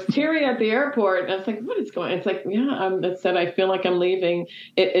 And I was teary at the airport, and I was like, what is going on? It's like, it said, I feel like I'm leaving.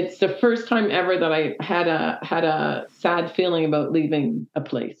 It's the first time ever that I had a sad feeling about leaving a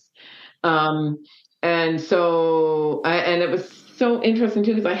place. And it was so interesting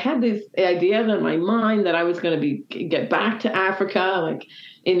too, because I had these ideas in my mind that I was going to get back to Africa, like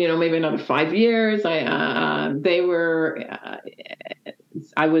in, maybe another 5 years. I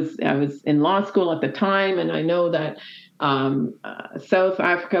was in law school at the time, and I know that South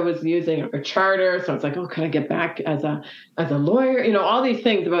Africa was using a charter. So I was like, oh, can I get back as a lawyer? All these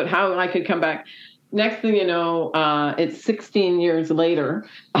things about how I could come back. Next thing you know, it's 16 years later,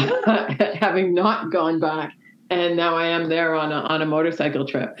 having not gone back, and now I am there on a motorcycle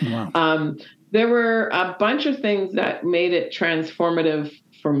trip. Wow. There were a bunch of things that made it transformative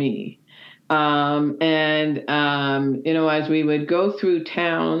for me. As we would go through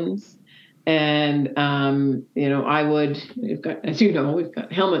towns, and we've got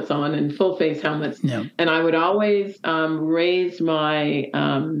helmets on and full face helmets. Yeah. And I would always raise my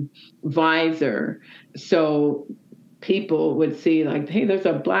visor so people would see, like, hey, there's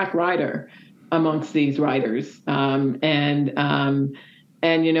a black rider amongst these riders.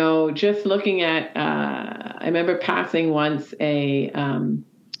 Just looking at, I remember passing once it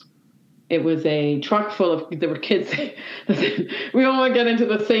was a truck full of, there were kids. We don't want to get into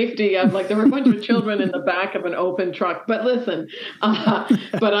the safety of, like, there were a bunch of children in the back of an open truck. But listen,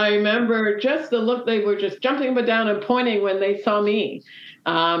 but I remember just the look, they were just jumping up and down and pointing when they saw me.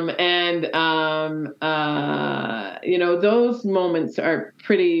 Those moments are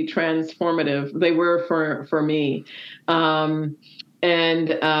pretty transformative. They were for me. I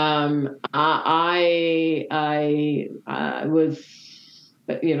was,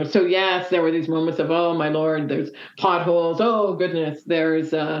 so yes, there were these moments of, oh my Lord, there's potholes. Oh goodness,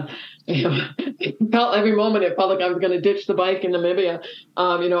 there's, felt every moment it felt like I was going to ditch the bike in Namibia.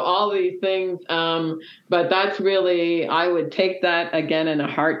 All these things. But that's really, I would take that again in a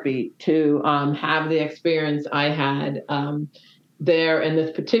heartbeat to have the experience I had there in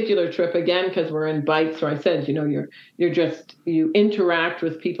this particular trip, again, because we're in bikes, where I said, you interact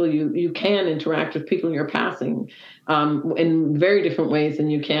with people, you can interact with people you're passing in very different ways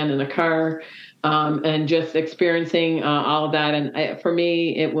than you can in a car, and just experiencing all of that. And for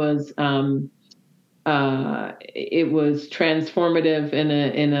me, it was transformative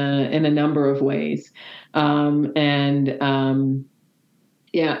in a number of ways.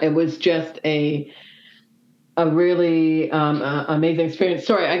 It was just a really amazing experience.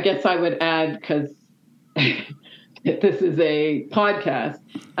 Sorry, I guess I would add, because this is a podcast,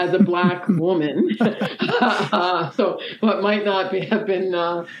 as a Black woman. So what might not have been,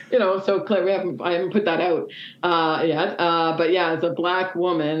 so clear. I haven't put that out yet. But yeah, as a Black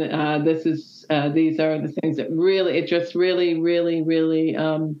woman, these are the things that really, it just really, really, really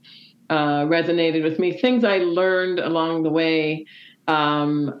resonated with me. Things I learned along the way.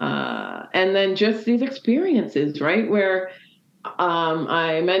 And then just these experiences, right? Where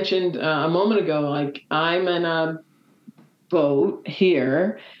I mentioned a moment ago, like, I'm in a boat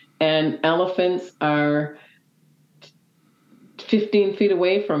here and elephants are 15 feet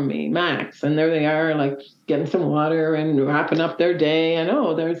away from me, max. And there they are, like, getting some water and wrapping up their day. And,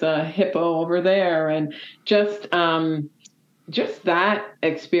 oh, there's a hippo over there. And just that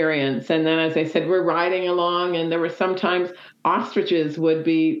experience. And then, as I said, we're riding along, and there were sometimes ostriches would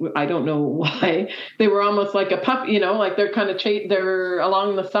be, I don't know why, they were almost like a pup, like they're kind of they're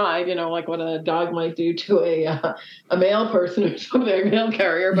along the side, like what a dog might do to a male person or something, a male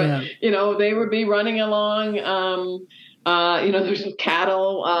carrier. But, they would be running along, there's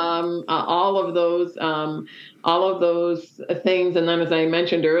cattle, all of those things. And then, as I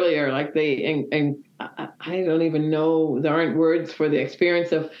mentioned earlier, like I don't even know, there aren't words for the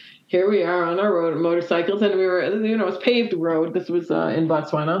experience of, here we are on our road, motorcycles, and we were, it's paved road. This was in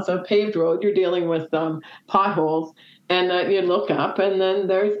Botswana, so paved road. You're dealing with potholes, and you look up, and then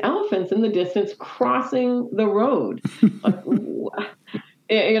there's elephants in the distance crossing the road.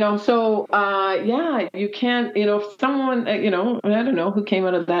 You can't, if someone, I don't know who came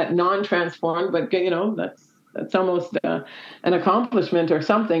out of that non-transformed, but that's almost an accomplishment or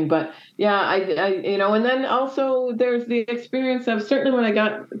something. But yeah, and then also there's the experience of, certainly when I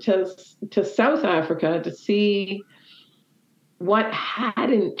got to South Africa, to see what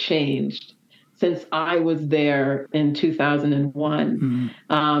hadn't changed since I was there in 2001. Mm-hmm.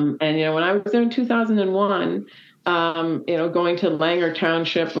 And when I was there in 2001, going to Langer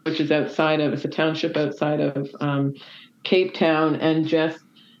Township, which is it's a township outside of Cape Town, and just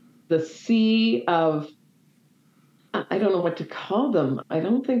the sea of I don't know what to call them. I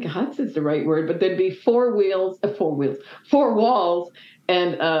don't think huts is the right word, but there'd be four walls,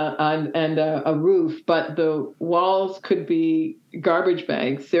 and a roof. But the walls could be garbage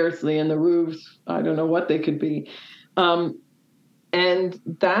bags, seriously, and the roofs, I don't know what they could be. And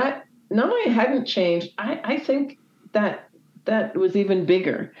that not only hadn't changed, I think that was even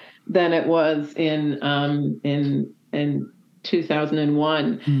bigger than it was in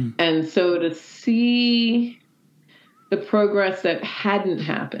 2001. And so to see the progress that hadn't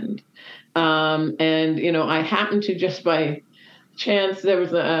happened, and I happened to, just by chance, there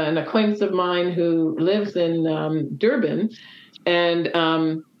was an acquaintance of mine who lives in Durban, and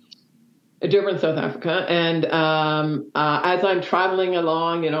Durban, South Africa. And as I'm traveling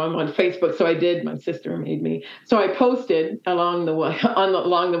along, I'm on Facebook. So I did. My sister made me. So I posted along the way.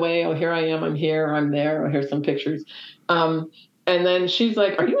 Oh, here I am. I'm here. I'm there. Oh, here's some pictures. And then she's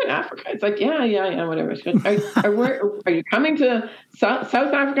like, "Are you in Africa?" It's like, "Yeah, I am." Whatever. She goes, are you coming to South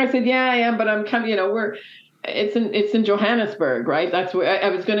Africa? I said, "Yeah, I am, but I'm coming. It's in Johannesburg, right? That's where I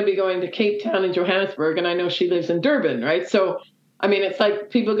was going to be going to Cape Town in Johannesburg, and I know she lives in Durban, right? So, I mean, it's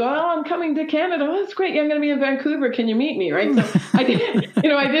like people go, "Oh, I'm coming to Canada. Oh, that's great. Yeah, I'm going to be in Vancouver. Can you meet me?" Right? So I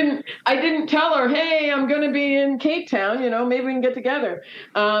didn't tell her, "Hey, I'm going to be in Cape Town. Maybe we can get together."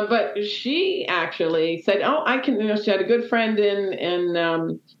 But she actually said, "Oh, I can." She had a good friend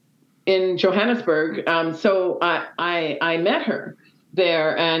in Johannesburg, so I met her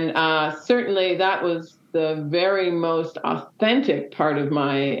there, and certainly that was the very most authentic part of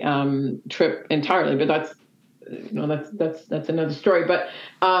my trip entirely. But that's another story. But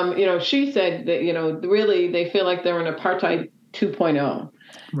she said that really they feel like they're in apartheid 2.0.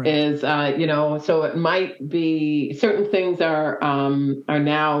 Right. Is so it might be certain things are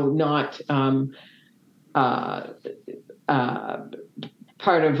now not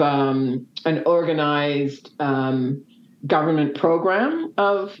part of an organized government program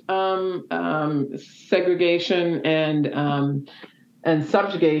of segregation and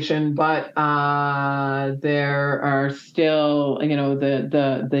subjugation, but there are still,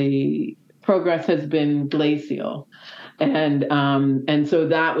 the progress has been glacial, and so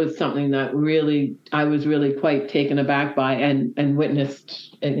that was something that really I was really quite taken aback by and witnessed.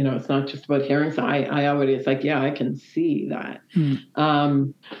 And, it's not just about hearing. So I already, it's like, yeah, I can see that.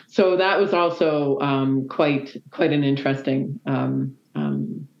 So that was also quite an interesting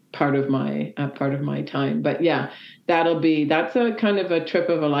part of my time. But yeah, that's a kind of a trip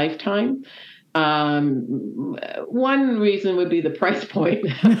of a lifetime. One reason would be the price point.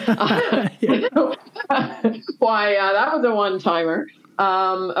 Why that was a one-timer.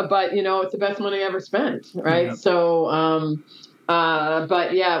 But it's the best money I ever spent, right? Yeah. So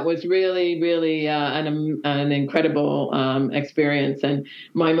but yeah, it was really, really an incredible experience. And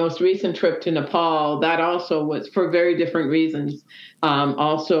my most recent trip to Nepal, that also was for very different reasons.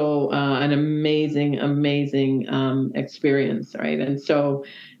 Also an amazing experience, right? And so,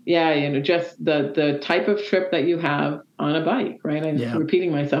 yeah, just the type of trip that you have on a bike, right? I'm just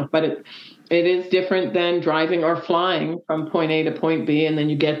repeating myself, but it is different than driving or flying from point A to point B, and then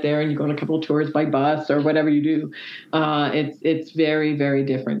you get there and you go on a couple of tours by bus or whatever you do. It's very, very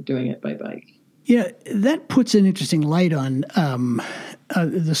different doing it by bike. Yeah, that puts an interesting light on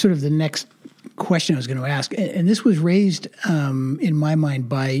the sort of the next question I was going to ask, and this was raised in my mind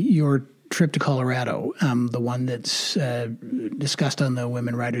by your trip to Colorado, the one that's discussed on the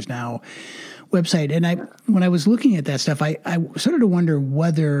Women Riders Now website. And when I was looking at that stuff, I started to wonder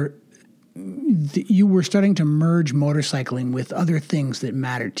whether you were starting to merge motorcycling with other things that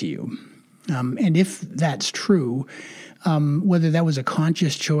mattered to you. And if that's true, whether that was a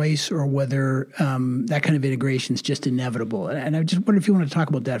conscious choice or whether that kind of integration is just inevitable. And I just wonder if you want to talk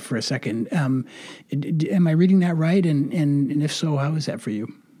about that for a second. Am I reading that right? And if so, how is that for you?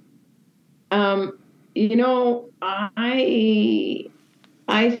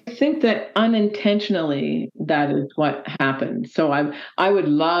 I think that unintentionally that is what happened. So I would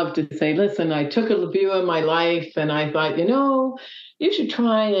love to say, listen, I took a view of my life and I thought, you should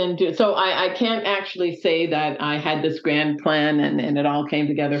try and do. So I can't actually say that I had this grand plan and it all came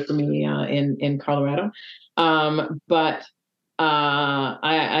together for me in Colorado. But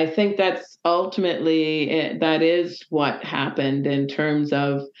I think that's ultimately, that is what happened in terms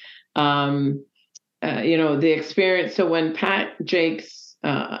of, the experience. So when Pat Jakes,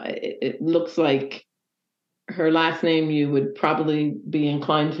 it looks like her last name, you would probably be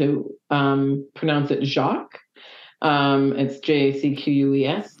inclined to pronounce it Jacques. It's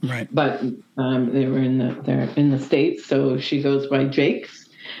Jacqueus, right? But they're in the States, so she goes by Jakes.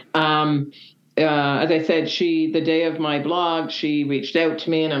 as I said, the day of my blog, she reached out to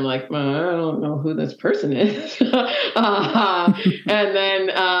me, and I'm like, well, I don't know who this person is. And then,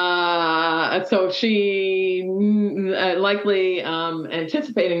 so she likely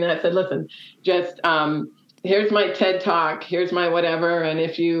anticipating that said, listen, just here's my TED Talk, here's my whatever, and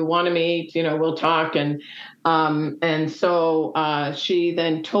if you want to meet, we'll talk. And so she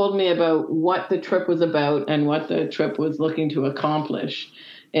then told me about what the trip was about and what the trip was looking to accomplish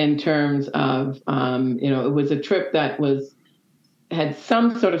in terms of, it was a trip that had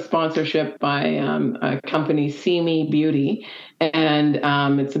some sort of sponsorship by a company, See Me Beauty, and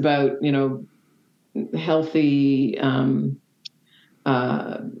it's about, healthy,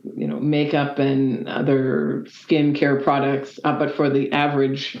 makeup and other skincare products, but for the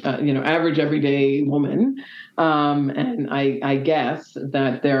average everyday woman. And I guess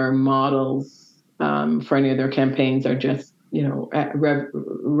that their models for any of their campaigns are just,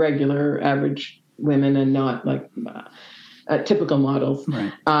 regular average women and not like typical models.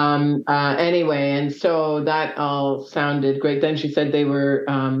 Right. Anyway, and so that all sounded great. Then she said they were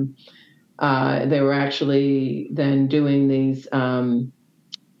actually then doing these.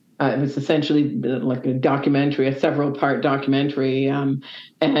 It was essentially like a documentary, a several-part documentary, and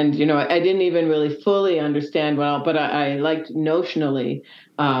I didn't even really fully understand well, but I liked notionally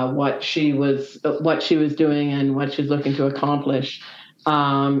what she was doing and what she's looking to accomplish,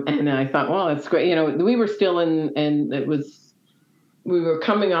 and I thought, well, that's great. We were still we were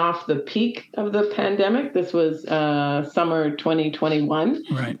coming off the peak of the pandemic. This was summer 2021,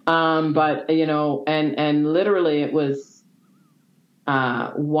 right? But and literally it was.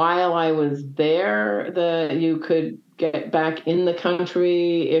 While I was there, you could get back in the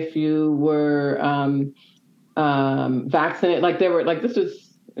country if you were vaccinated. Like this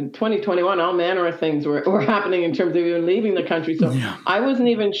was in 2021. All manner of things were happening in terms of even leaving the country. So yeah. I wasn't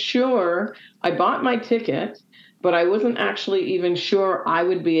even sure. I bought my ticket, but I wasn't actually even sure I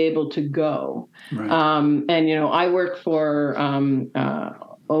would be able to go. Right. And I work for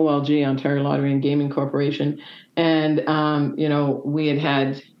OLG, Ontario Lottery and Gaming Corporation. And, we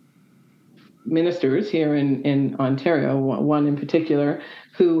had ministers here in Ontario, one in particular,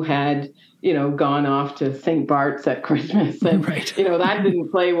 who had, gone off to St. Bart's at Christmas. And, right. That didn't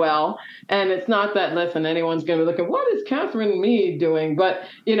play well. And it's not that, listen, anyone's going to be looking, what is Catherine Mead doing? But,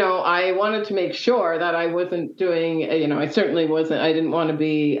 I wanted to make sure that I wasn't doing, I certainly wasn't, I didn't want to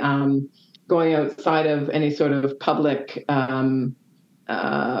be going outside of any sort of public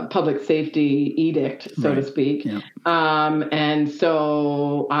safety edict, so right. to speak. Yeah. And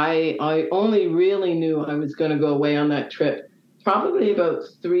so I only really knew I was going to go away on that trip probably about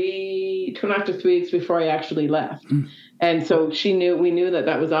 2.5 to 3 weeks before I actually left. Mm. And so we knew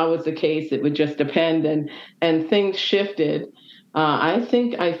that was always the case. It would just depend. And things shifted. I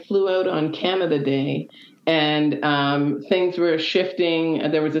think I flew out on Canada Day, and things were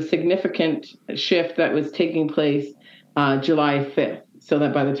shifting. There was a significant shift that was taking place July 5th. So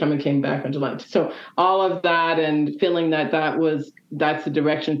that by the time I came back on July, so all of that and feeling that's the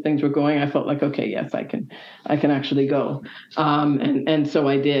direction things were going, I felt like, okay, yes, I can actually go, and so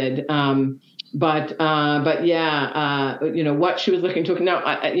I did. But yeah, what she was looking to now,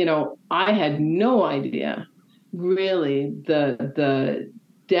 I had no idea really the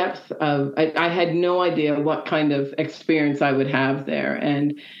depth of. I had no idea what kind of experience I would have there,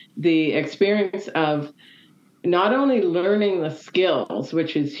 and the experience of. Not only learning the skills,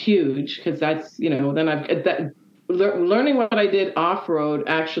 which is huge, because that's, then learning what I did off-road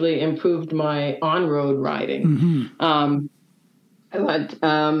actually improved my on-road riding. Mm-hmm.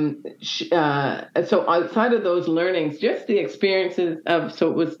 So outside of those learnings, just the experiences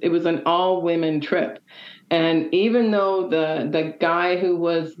it was an all-women trip. And even though the guy who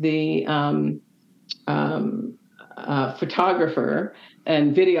was the photographer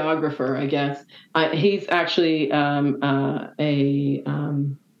and videographer, I guess, he's actually a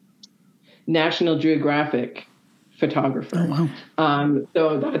National Geographic photographer. Oh, wow.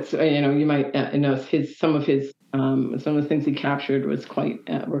 So that's you might know some of the things he captured were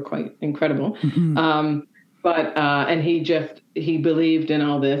quite incredible. Mm-hmm. But he believed in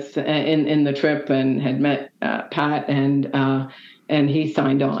all this in the trip and had met Pat and he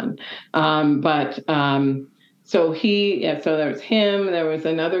signed on. So there was him. There was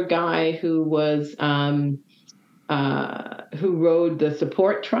another guy who was who drove the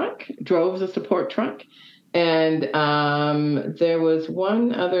support truck, And there was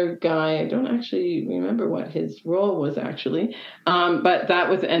one other guy, I don't actually remember what his role was actually, but that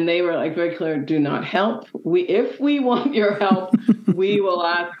was, and they were like very clear, do not help. If we want your help, we will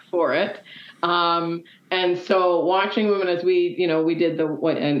ask for it. And so watching women as we did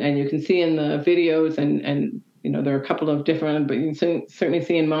and you can see in the videos and there are a couple of different, but you can certainly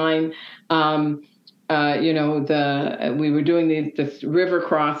see in mine, we were doing this river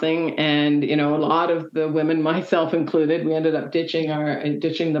crossing, and a lot of the women, myself included, we ended up ditching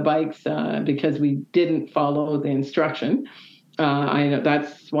the bikes because we didn't follow the instruction. I know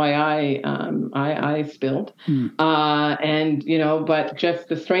that's why I spilled, but just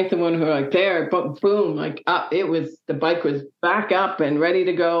the strength of women who are like there, boom, like up. The bike was back up and ready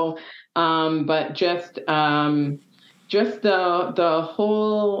to go, but just the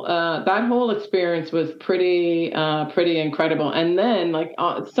whole that whole experience was pretty incredible. And then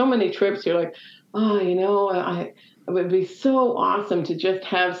so many trips, you're like, it would be so awesome to just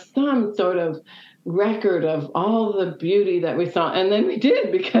have some sort of record of all the beauty that we saw. And then we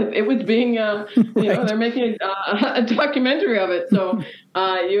did, because it was being they're making a documentary of it, so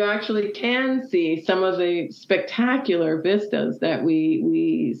you actually can see some of the spectacular vistas that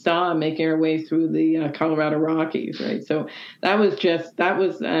we saw making our way through the Colorado Rockies, right? So that was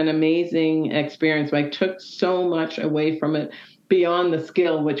an amazing experience. I took so much away from it beyond the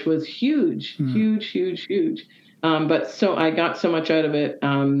skill, which was huge. But so I got so much out of it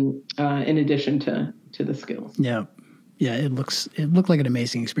in addition to the skills. Yeah. It looked like an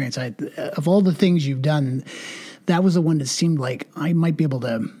amazing experience. Of all the things you've done, that was the one that seemed like I might be able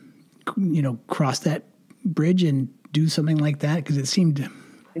to, cross that bridge and do something like that, because it seemed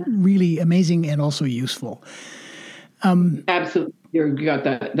really amazing and also useful. Absolutely. You got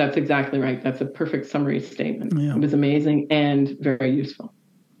that. That's exactly right. That's a perfect summary statement. Yeah. It was amazing and very useful.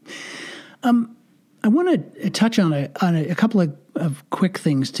 I want to touch on a couple of quick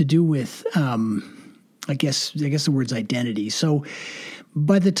things to do with, I guess the word's identity. So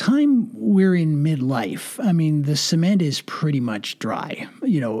by the time we're in midlife, I mean, the cement is pretty much dry,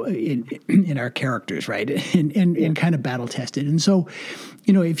 in our characters, right? And kind of battle tested. And so,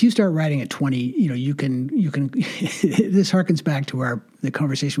 if you start writing at 20, you can, this harkens back to the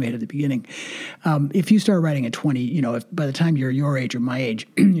conversation we had at the beginning. If you start writing at 20, if by the time you're your age or my age,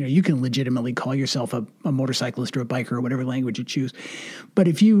 you can legitimately call yourself a motorcyclist or a biker or whatever language you choose. But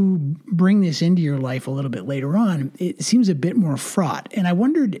if you bring this into your life a little bit later on, it seems a bit more fraught. And I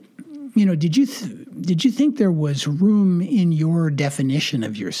wondered, did you think there was room in your definition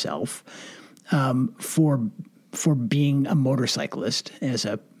of yourself for being a motorcyclist as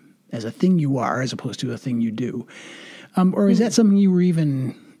a thing you are, as opposed to a thing you do, or is that something you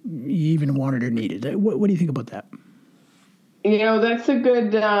even wanted or needed? What do you think about that? That's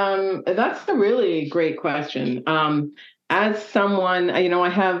that's a really great question. As someone,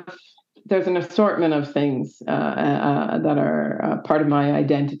 there's an assortment of things that are part of my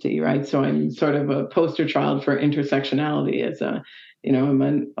identity, right? So I'm sort of a poster child for intersectionality I'm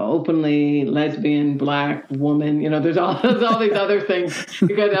an openly lesbian Black woman. There's all these other things.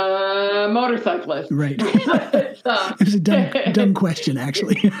 You got a motorcyclist, right? It was a dumb question,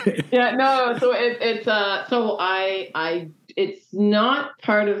 actually. Yeah, no. So it's not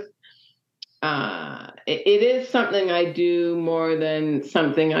part of. It is something I do more than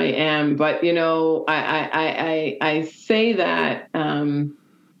something I am. But I say that.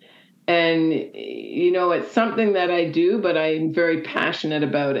 And, it's something that I do, but I'm very passionate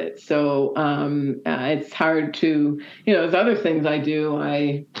about it. So it's hard to, there's other things I do.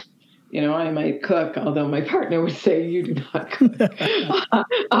 I might cook, although my partner would say you do not cook.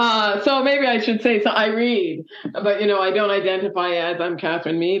 So maybe I should say, so I read, but, I don't identify as I'm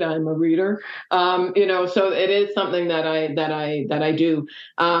Catherine Mead. I'm a reader. So it is something that I do.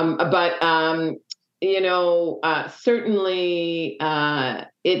 Certainly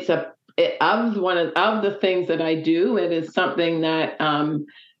it's one of the things that I do. It is something that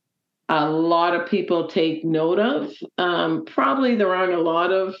a lot of people take note of. Probably there aren't a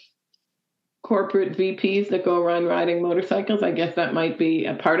lot of corporate VPs that go around riding motorcycles. I guess that might be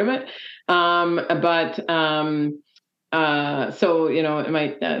a part of it. So it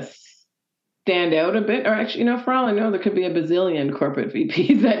might stand out a bit, or actually, for all I know, there could be a bazillion corporate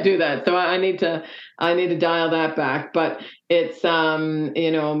VPs that do that. So I need to dial that back. But it's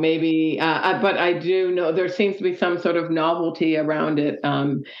maybe, but I do know there seems to be some sort of novelty around it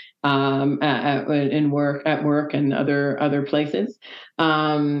at work and other places.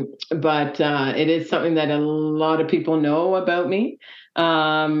 But it is something that a lot of people know about me.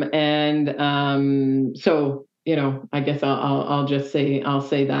 So I guess I'll just say, I'll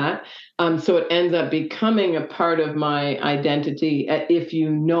say that. So it ends up becoming a part of my identity if you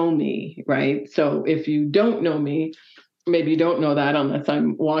know me, right? So if you don't know me, maybe you don't know that unless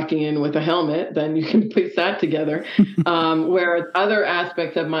I'm walking in with a helmet, then you can piece that together. Whereas other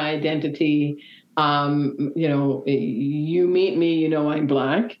aspects of my identity, you meet me, I'm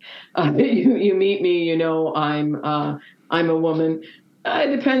Black. You meet me, I'm a woman.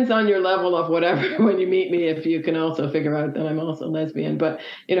 It depends on your level of whatever when you meet me, if you can also figure out that I'm also lesbian. But,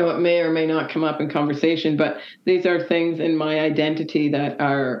 it may or may not come up in conversation. But these are things in my identity that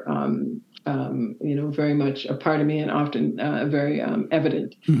are, very much a part of me and often very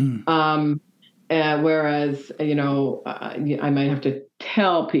evident. Mm-hmm. Whereas, I might have to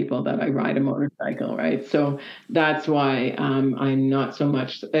tell people that I ride a motorcycle, right? So that's why I'm not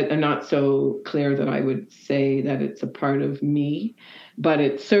so clear that I would say that it's a part of me, but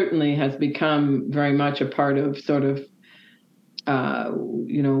it certainly has become very much a part of sort of,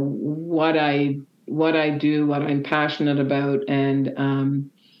 what I do, what I'm passionate about,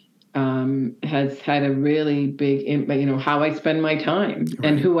 and has had a really big impact, how I spend my time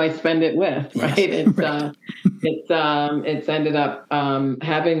and who I spend it with, right? Yes. It's ended up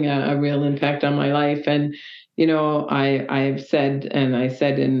having a real impact on my life. And, I've said, and I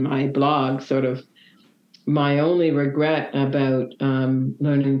said in my blog, sort of, my only regret about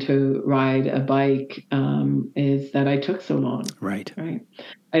learning to ride a bike is that I took so long. Right.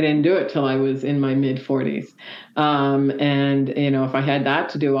 I didn't do it till I was in my mid 40s. And, if I had that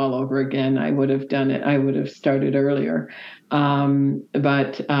to do all over again, I would have done it. I would have started earlier.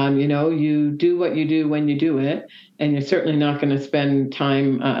 But you do what you do when you do it, and you're certainly not going to spend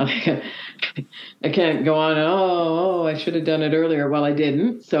time. I can't go on. I should have done it earlier. Well, I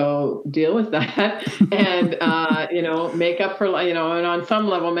didn't. So deal with that, and make up for and on some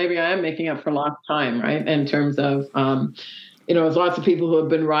level, maybe I am making up for lost time, right? In terms of there's lots of people who have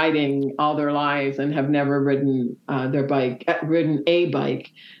been riding all their lives and have never ridden a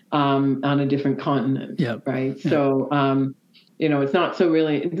bike on a different continent. Yep. Right. Yep. So, it's not so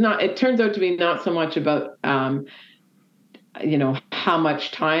really, it turns out to be not so much about, how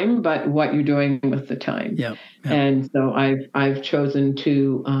much time, but what you're doing with the time. Yep. And so I've chosen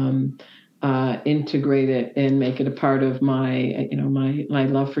to integrate it and make it a part of my, my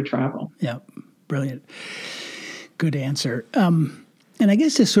love for travel. Yeah. Brilliant. Good answer. And I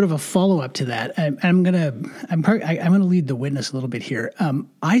guess as sort of a follow-up to that, I'm gonna lead the witness a little bit here.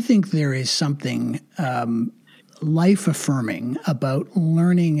 I think there is something life-affirming about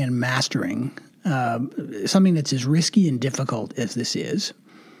learning and mastering something that's as risky and difficult as this is,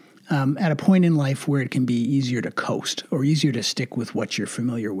 at a point in life where it can be easier to coast or easier to stick with what you're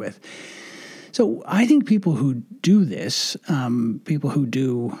familiar with. So I think people who do this, people who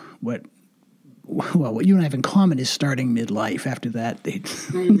do what you and I have in common is starting midlife. After that,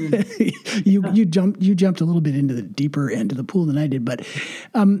 you jumped a little bit into the deeper end of the pool than I did. But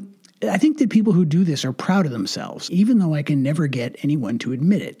I think that people who do this are proud of themselves, even though I can never get anyone to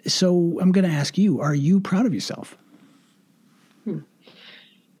admit it. So I'm going to ask you: are you proud of yourself?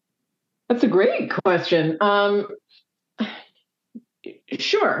 That's a great question.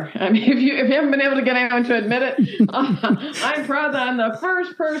 Sure. I mean, if you haven't been able to get anyone to admit it, I'm proud that I'm the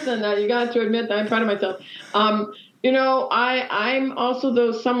first person that you got to admit that I'm proud of myself. I'm also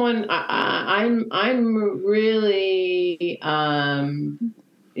though someone I'm really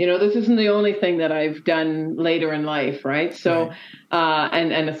this isn't the only thing that I've done later in life, right? So, right.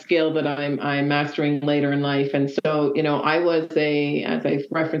 And a skill that I'm mastering later in life, and so I was as I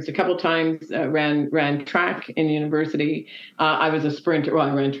referenced a couple times, ran track in university. I was a sprinter. Well,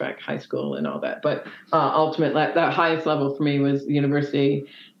 I ran track high school and all that, but ultimately that highest level for me was university.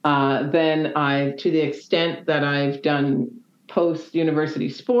 Then to the extent that I've done post-university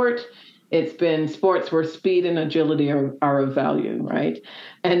sport, it's been sports where speed and agility are of value, right?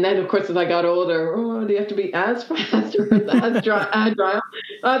 And then, of course, as I got older, do you have to be as fast or as agile?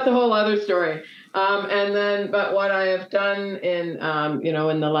 That's a whole other story. But what I have done in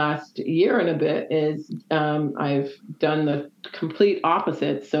the last year and a bit is I've done the complete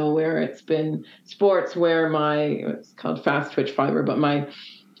opposite. So where it's been sports where it's called fast twitch fiber, but my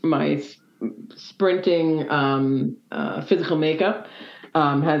sprinting physical makeup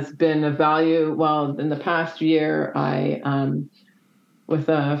has been of value. Well, in the past year, with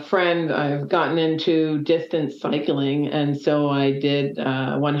a friend, I've gotten into distance cycling. And so I did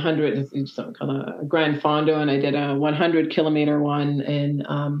 100, it's something called a Grand Fondo, and I did a 100-kilometer one in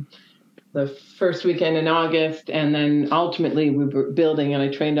the first weekend in August. And then ultimately we were building, and I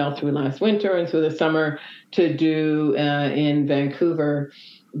trained all through last winter and through the summer to do in Vancouver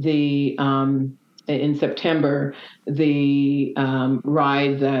the in September, the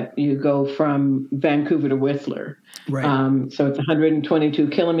ride that you go from Vancouver to Whistler. Right. So it's 122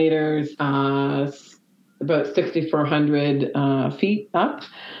 kilometers, about 6,400 feet up.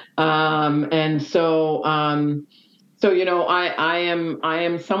 And so, I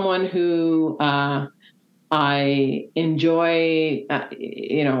am someone who I enjoy, I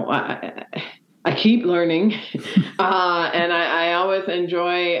keep learning, and I always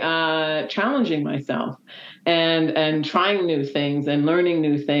enjoy challenging myself and trying new things and learning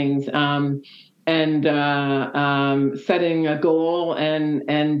new things, and setting a goal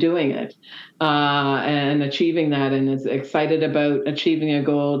and doing it, and achieving that, and as excited about achieving a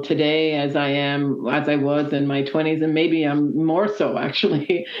goal today as I was in my 20s, and maybe I'm more so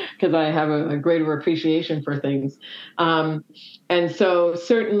actually because I have a greater appreciation for things. And so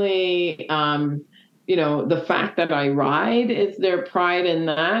certainly, the fact that I ride, is there pride in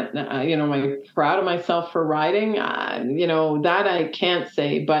that? Am I proud of myself for riding? That I can't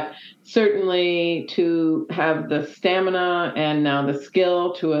say, but certainly to have the stamina and now the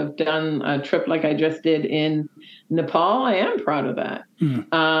skill to have done a trip like I just did in Nepal, I am proud of that.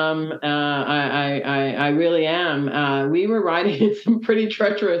 I really am. We were riding in some pretty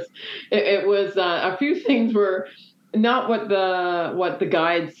treacherous. It was a few things were not what the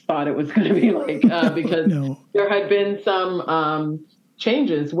guides thought it was going to be like, because there had been some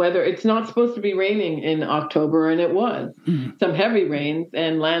changes. Whether it's not supposed to be raining in October, and it was some heavy rains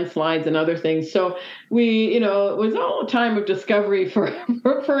and landslides and other things. So we, it was all a time of discovery for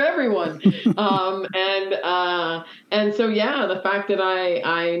everyone. And so the fact that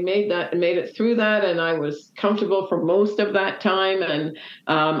I made it through that, and I was comfortable for most of that time, and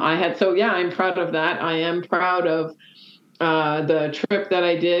I'm proud of that. I am proud of the trip that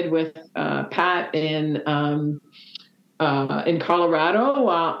I did with Pat in Colorado.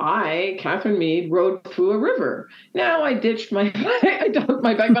 Catherine Mead, rode through a river. Now I ditched my bike,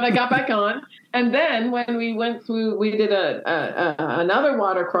 but I got back on. And then when we went through, we did another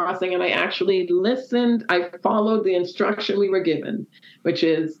water crossing, and I actually listened. I followed the instruction we were given, which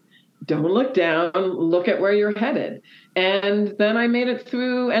is don't look down, look at where you're headed. And then I made it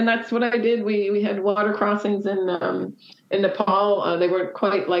through, and that's what I did. We had water crossings in Nepal. They weren't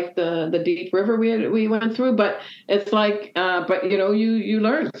quite like the deep river we went through, but it's like, you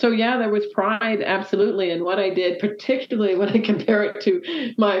learn. So there was pride absolutely in what I did, particularly when I compare it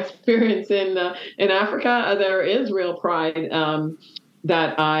to my experience in Africa. There is real pride.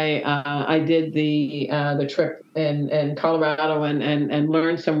 That I did the trip in Colorado and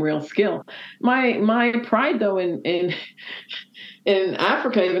learned some real skill. My pride though in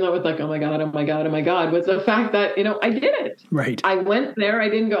Africa, even though it was like, oh my God, was the fact that, I did it. Right. I went there. I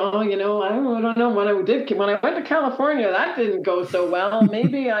didn't go, I don't know when I went to California, that didn't go so well.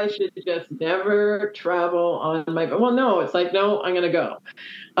 Maybe I should just never travel on my, well, no, it's like, no, I'm going to go.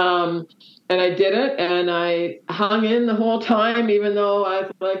 And I did it, and I hung in the whole time, even though I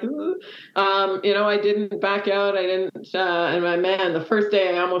was like, I didn't back out. I didn't, and the first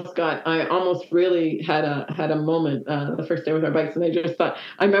day I almost really had a moment, the first day with our bikes. And I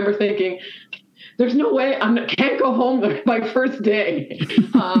remember thinking, there's no way can't go home my first day.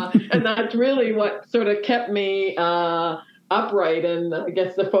 And that's really what sort of kept me, upright. And I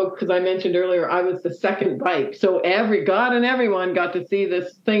guess the folks, because I mentioned earlier, I was the second bike. So everyone got to see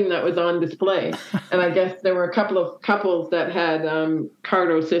this thing that was on display. And I guess there were a couple of couples that had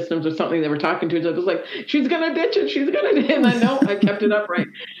Cardo systems or something they were talking to. So it was like, she's going to ditch it. She's going to ditch it. And I know I kept it upright.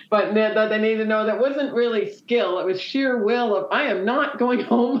 But that they needed to know that wasn't really skill. It was sheer will of, I am not going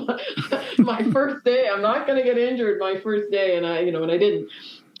home my first day. I'm not going to get injured my first day. And I didn't.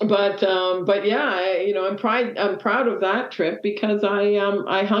 But I'm proud of that trip because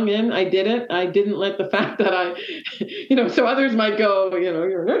I hung in, I did it. I didn't let the fact that so others might go,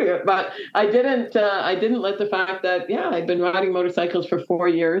 you're an idiot, but I didn't let the fact that, I'd been riding motorcycles for 4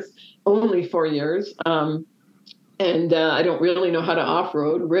 years, only 4 years. And I don't really know how to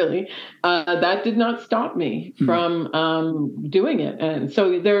off-road, really. That did not stop me from doing it. And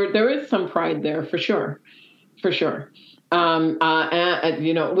so there is some pride there for sure.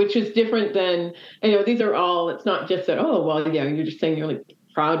 Which is different than, these are all, it's not just that, you're just saying you're like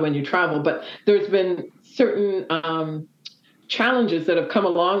proud when you travel, but there's been certain challenges that have come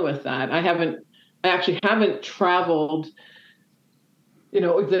along with that. I actually haven't traveled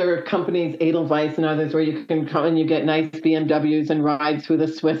there are companies, Edelweiss and others, where you can come and you get nice BMWs and ride through the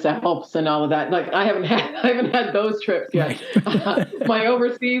Swiss Alps and all of that. Like I haven't had those trips yet. Right. My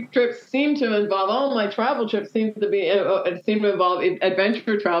overseas trips seem to involve, all my travel trips seem to involve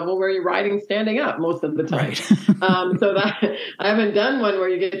adventure travel where you're riding standing up most of the time. Right. So that I haven't done one where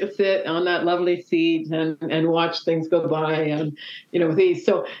you get to sit on that lovely seat and watch things go by and with ease.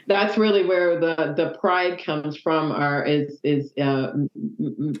 So that's really where the pride comes from.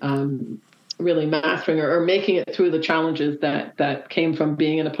 Really mastering or making it through the challenges that came from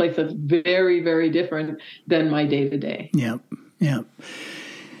being in a place that's very, very different than my day-to-day.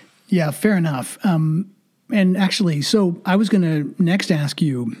 Yeah, fair enough. And actually, so I was going to next ask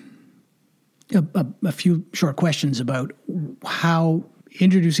you a few short questions about how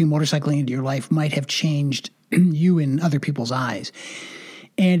introducing motorcycling into your life might have changed you in other people's eyes.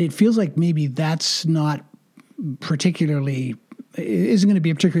 And it feels like maybe that's not isn't going to be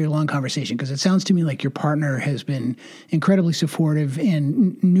a particularly long conversation, because it sounds to me like your partner has been incredibly supportive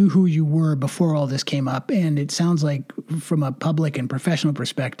and knew who you were before all this came up. And it sounds like from a public and professional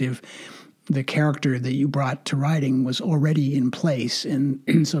perspective, the character that you brought to riding was already in place.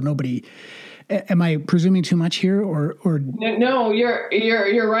 And so nobody, am I presuming too much here or? No,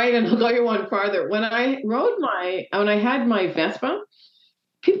 you're right. And I'll go you one farther. When I had my Vespa,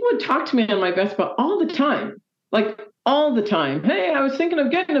 people would talk to me on my Vespa all the time. Like all the time. Hey, I was thinking of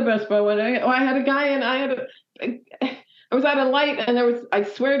getting a Vespa when I had a guy and I was at a light and I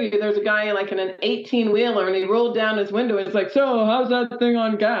swear to you, there was a guy like in an 18-wheeler and he rolled down his window and it's like, so how's that thing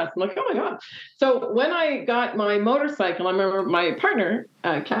on gas? I'm like, oh my God. So when I got my motorcycle, I remember my partner,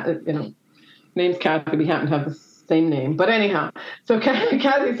 name's Kathy, we happen to have the same name, but anyhow, so Kathy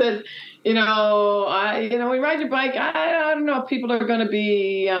says, we ride your bike. I don't know if people are going to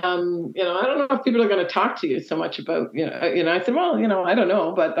be, I don't know if people are going to talk to you so much about, I said, well, I don't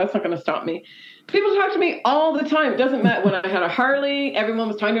know, but that's not going to stop me. People talk to me all the time. It doesn't matter. When I had a Harley, everyone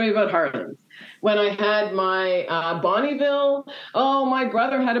was talking to me about Harleys. When I had my Bonneville, my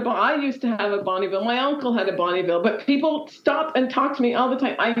brother had I used to have a Bonneville. My uncle had a Bonneville, but people stop and talk to me all the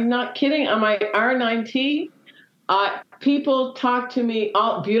time. I'm not kidding. On my R9T, people talk to me,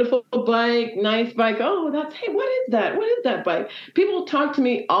 beautiful bike, nice bike. Oh, hey, what is that? What is that bike? People talk to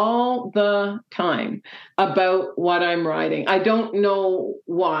me all the time about what I'm riding. I don't know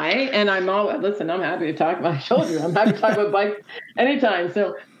why. And I'm happy to talk about shoulder. I'm happy to talk about bikes anytime.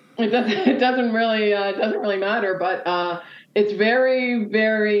 So it doesn't really matter, but, it's very,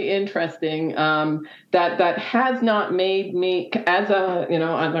 very interesting that has not made me, as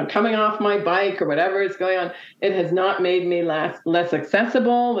I'm coming off my bike or whatever is going on, it has not made me less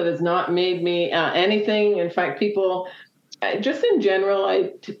accessible. It has not made me anything. In fact, people, just in general,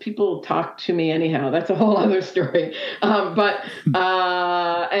 people talk to me anyhow. That's a whole other story.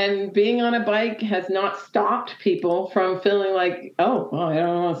 And being on a bike has not stopped people from feeling like, oh, well, I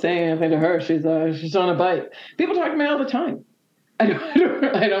don't want to say anything to her. She's on a bike. People talk to me all the time. I don't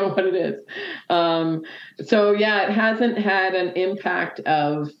know what it is. So yeah, it hasn't had an impact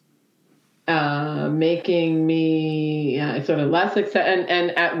of making me sort of less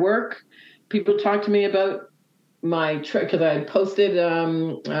and at work, people talk to me about my trip, because I posted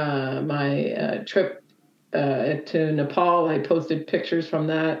my trip to Nepal. I posted pictures from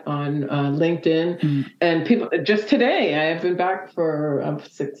that on LinkedIn, and people, just today, I have been back for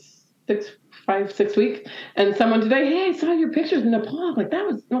 6 weeks, and someone today, hey, I saw your pictures in Nepal. Like, that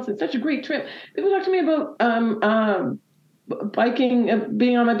was such a great trip. People talk to me about biking,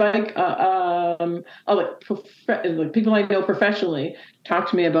 being on my bike. Like people I know professionally talk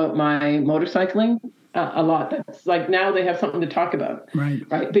to me about my motorcycling a lot. That's like, now they have something to talk about,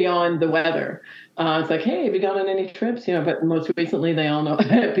 right beyond the weather. It's like, hey, have you gone on any trips? But most recently, they all know,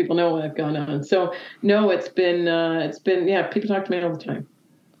 people know what I've gone on. So no, it's been people talk to me all the time.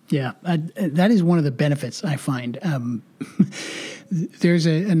 Yeah, that is one of the benefits I find. There's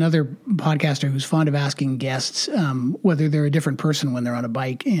another podcaster who's fond of asking guests whether they're a different person when they're on a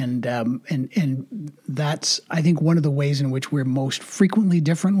bike, and that's, I think, one of the ways in which we're most frequently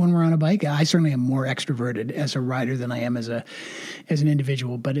different when we're on a bike. I certainly am more extroverted as a rider than I am as an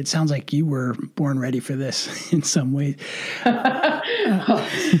individual, but it sounds like you were born ready for this in some ways. I'm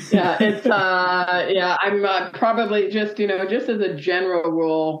probably just as a general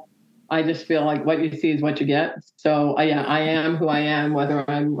rule, I just feel like what you see is what you get. So I am who I am, whether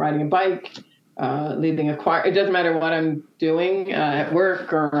I'm riding a bike, leading a choir. It doesn't matter what I'm doing at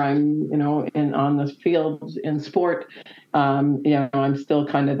work, or I'm on the field in sport. I'm still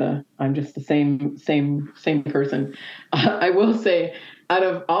I'm just the same person. I will say, out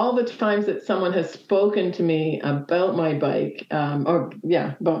of all the times that someone has spoken to me about my bike,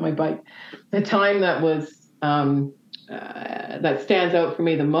 about my bike, the time that was that stands out for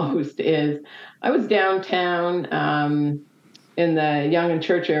me the most is I was downtown in the Yonge and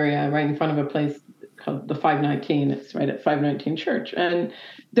Church area, right in front of a place called the 519. It's right at 519 Church, and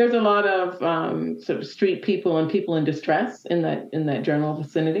there's a lot of sort of street people and people in distress in that general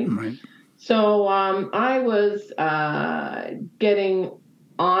vicinity. Right. So I was getting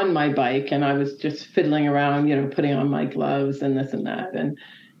on my bike, and I was just fiddling around, putting on my gloves and this and that, and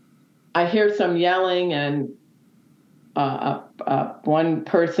I hear some yelling, and one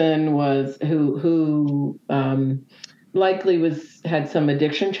person was who likely had some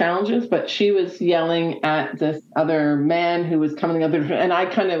addiction challenges, but she was yelling at this other man who was coming the other, and I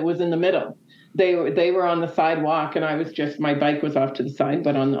kind of was in the middle. They were on the sidewalk, and I was my bike was off to the side,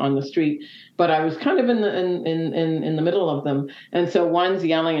 but on the street. But I was kind of in the middle of them, and so one's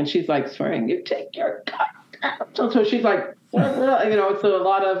yelling, and she's like swearing, "You take your cut." So she's like, it's a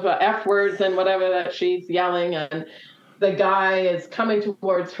lot of F words and whatever that she's yelling, and the guy is coming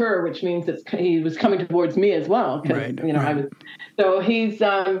towards her, which means he was coming towards me as well. Right. Right. I was. So he's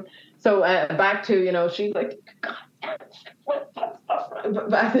back to she's like, God,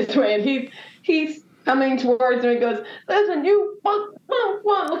 back this way, and he's coming towards me. He goes, "Listen, you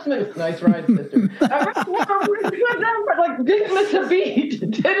looks at me. Nice ride, sister." Like didn't miss a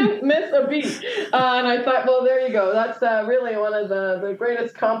beat. And I thought, well, there you go. That's really one of the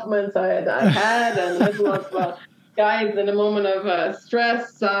greatest compliments I had, and this was guys in a moment of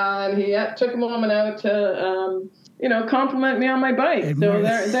stress, and he took a moment out to compliment me on my bike. So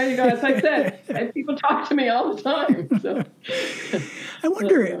there you go. As I said, people talk to me all the time. So I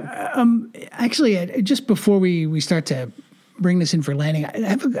wonder, actually, just before we start to bring this in for landing, I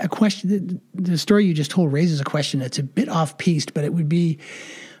have a question. The story you just told raises a question that's a bit off-piste, but it would be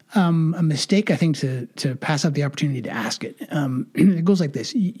a mistake, I think, to pass up the opportunity to ask it. It goes like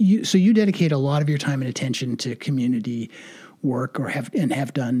this. So you dedicate a lot of your time and attention to community work, or have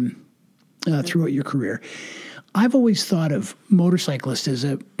done throughout your career. I've always thought of motorcyclists as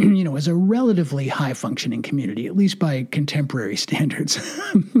a relatively high functioning community, at least by contemporary standards.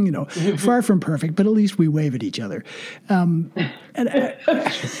 Far from perfect, but at least we wave at each other. Right?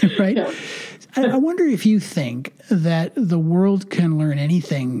 Yeah. I wonder if you think that the world can learn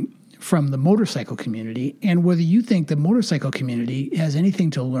anything from the motorcycle community, and whether you think the motorcycle community has anything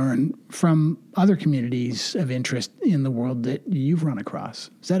to learn from other communities of interest in the world that you've run across.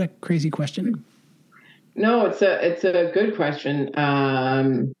 Is that a crazy question? No, it's a good question.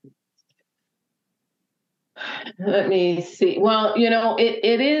 Let me see. Well,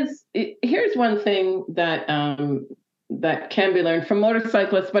 it is. Here's one thing that that can be learned from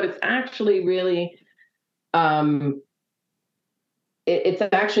motorcyclists, but it's actually really, it's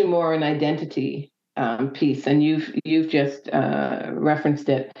actually more an identity piece, and you've just referenced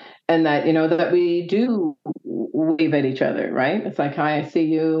it, and that that we do wave at each other, right? It's like, "Hi, I see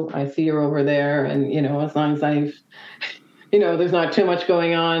you over there," and as long as I've there's not too much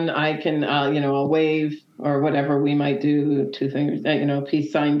going on, I can I'll wave, or whatever we might do, two fingers,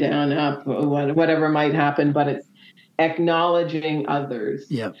 peace sign down, up, whatever might happen, but it's acknowledging others.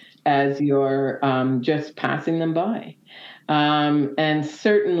 Yep. As you're just passing them by. And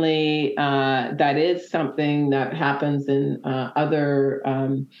certainly that is something that happens in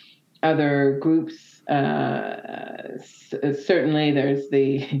other groups. Certainly there's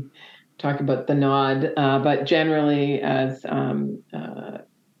the talk about the nod, but generally as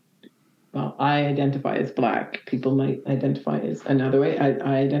I identify as Black. People might identify as another way.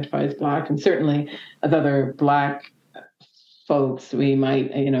 I identify as Black, and certainly as other Black folks, we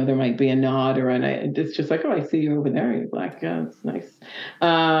might, there might be a nod, or it's just like, "Oh, I see you over there. You're Black. Yeah, it's nice."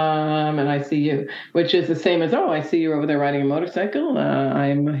 And I see you, which is the same as, "Oh, I see you over there riding a motorcycle.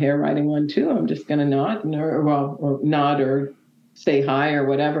 I'm here riding one too. I'm just going to nod, or nod, or say hi, or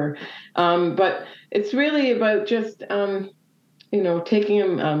whatever." But it's really about just, taking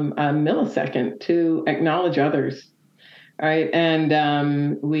a millisecond to acknowledge others, right?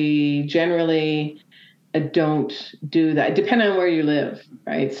 And we generally don't do that, depending on where you live,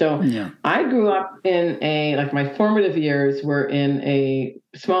 right? So yeah. I grew up in my formative years were in a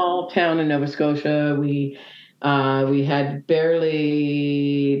small town in Nova Scotia. We had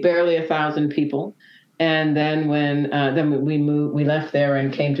barely 1,000 people, and then when we left there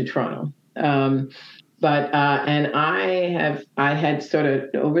and came to Toronto. But I had sort of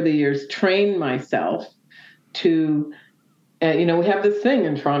over the years trained myself to. We have this thing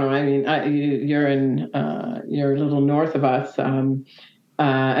in Toronto. I mean, you're a little north of us.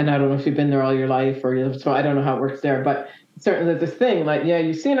 and I don't know if you've been there all your life so I don't know how it works there, but certainly this thing, like, yeah,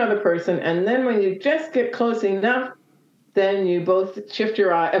 you see another person, and then when you just get close enough, then you both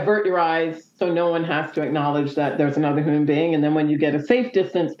avert your eyes, so no one has to acknowledge that there's another human being. And then when you get a safe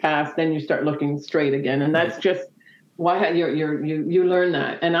distance past, then you start looking straight again. And that's just why you learn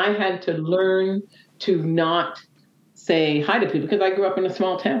that. And I had to learn to not say hi to people because I grew up in a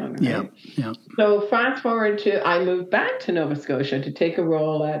small town. Right? Yeah. So fast forward I moved back to Nova Scotia to take a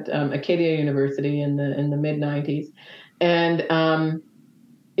role at Acadia University in the mid '90s, and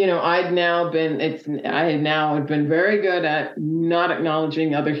I had now been very good at not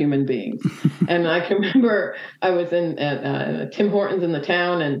acknowledging other human beings. And I can remember I was at Tim Hortons in the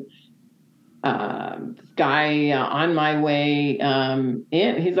town, and this guy on my way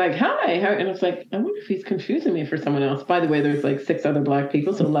in, he's like, "Hi," and I was like, I wonder if he's confusing me for someone else. By the way, there's like 6 other Black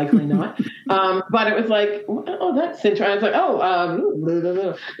people, so likely not. But it was like, oh, that's interesting. I was like,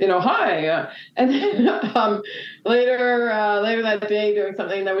 hi. And then later that day, doing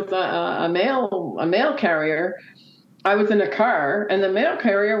something, there was a mail carrier. I was in a car, and the mail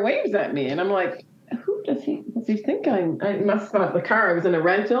carrier waves at me, and I'm like, who does he think I must have the car. I was in a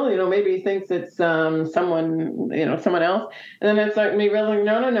rental, maybe he thinks it's someone else. And then it's like me realizing,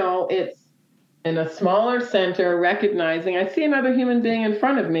 no, it's in a smaller center, recognizing I see another human being in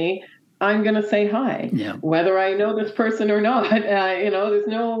front of me. I'm going to say hi, whether I know this person or not.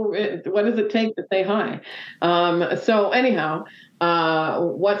 There's what does it take to say hi? So anyhow,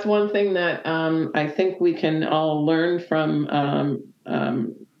 what's one thing that I think we can all learn from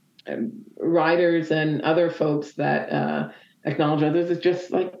writers and other folks that acknowledge others is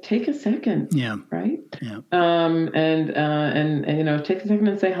just like take a second, right? Yeah. And take a second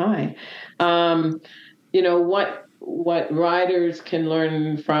and say hi. What writers can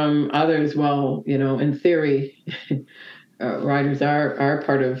learn from others. Well, in theory, writers are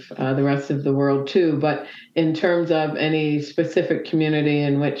part of the rest of the world too. But in terms of any specific community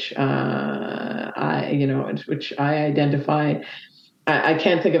in which I identify. I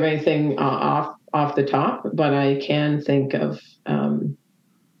can't think of anything off the top, but I can think of going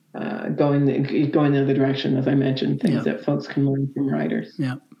the other direction, as I mentioned, things that folks can learn from writers.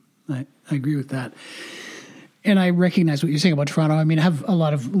 Yeah, I agree with that. And I recognize what you're saying about Toronto. I mean, I have a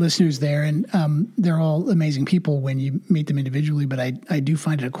lot of listeners there, and they're all amazing people when you meet them individually, but I do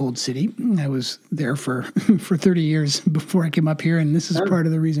find it a cold city. I was there for 30 years before I came up here, and this is part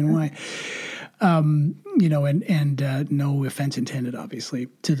of the reason why. No offense intended, obviously,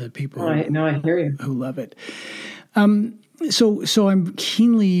 to the people I hear you. Who love it. So I'm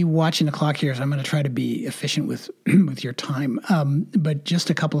keenly watching the clock here, so I'm going to try to be efficient with your time. But just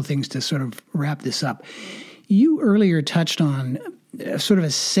a couple of things to sort of wrap this up. You earlier touched on sort of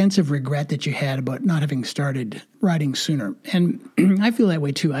a sense of regret that you had about not having started writing sooner. And I feel that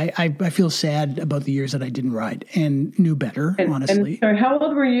way too. I feel sad about the years that I didn't write and knew better, honestly. And sorry, how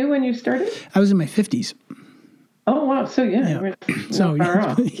old were you when you started? I was in my 50s. Oh, wow. So, a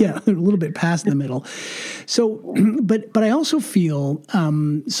little bit past the middle. So, but I also feel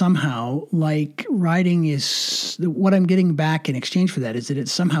somehow like writing is what I'm getting back in exchange for that is that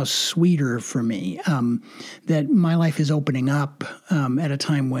it's somehow sweeter for me, that my life is opening up at a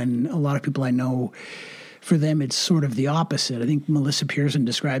time when a lot of people I know, for them, it's sort of the opposite. I think Melissa Pearson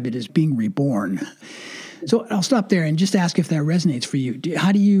described it as being reborn. So I'll stop there and just ask if that resonates for you. Do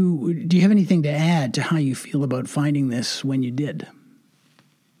you have anything to add to how you feel about finding this when you did?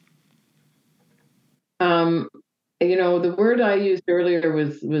 The word I used earlier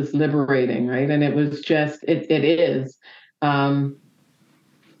was liberating, right? And it was just, it is.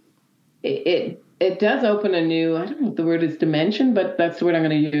 It does open a new, I don't know if the word is dimension, but that's the word I'm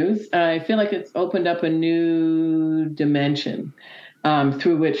going to use. I feel like it's opened up a new dimension.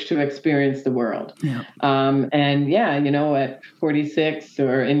 Through which to experience the world. Yeah. At 46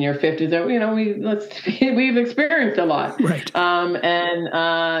 or in your 50s, we've experienced a lot. Right.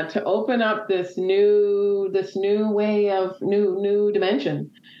 To open up this new way of new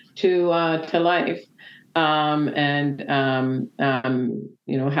dimension to life, how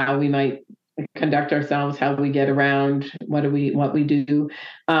we might conduct ourselves, how we get around, what we do.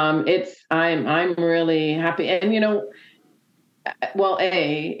 I'm really happy. And, well,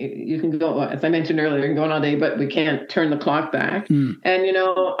 you can go, as I mentioned earlier, you can go on all day, but we can't turn the clock back. And,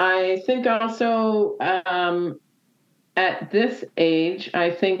 I think also at this age, I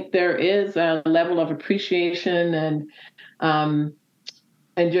think there is a level of appreciation and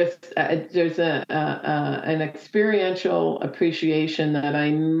and just there's an experiential appreciation that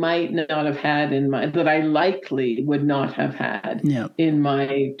I might not have had that I likely would not have had in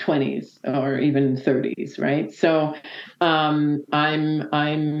my 20s or even 30s, right? So I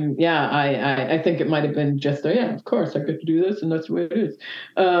think it might have been just of course I get to do this and that's the way it is,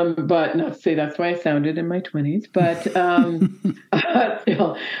 but not to say that's why I sounded in my 20s, but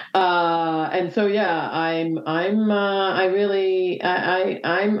still, and so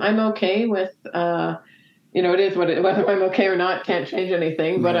I'm okay with it is whether I'm okay or not can't change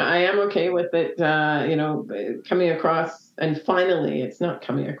anything, but I am okay with it coming across, and finally it's not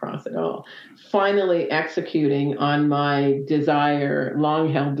coming across at all, finally executing on my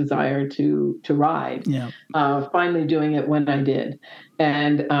long held desire to ride, finally doing it when I did.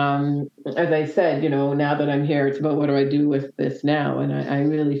 And as I said, now that I'm here, it's about what do I do with this now, and I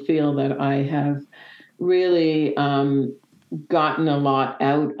really feel that I have really gotten a lot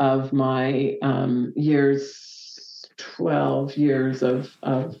out of my 12 years of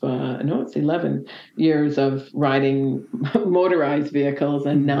it's 11 years of riding motorized vehicles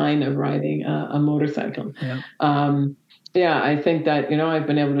and 9 of riding a motorcycle. I think that I've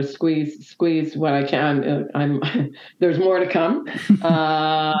been able to squeeze what I can. There's more to come,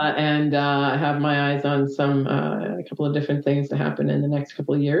 and I have my eyes on a couple of different things to happen in the next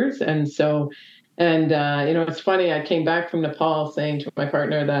couple of years, and so. And, it's funny, I came back from Nepal saying to my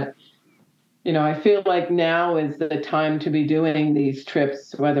partner that, I feel like now is the time to be doing these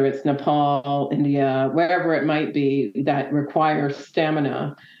trips, whether it's Nepal, India, wherever it might be, that require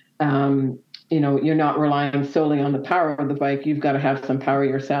stamina. You're not relying solely on the power of the bike. You've got to have some power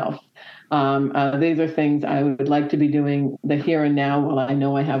yourself. These are things I would like to be doing the here and now while I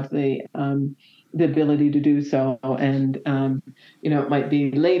know I have the ability to do so. And, it might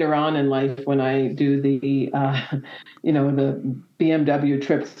be later on in life when I do the BMW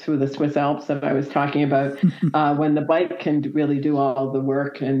trips through the Swiss Alps that I was talking about, when the bike can really do all the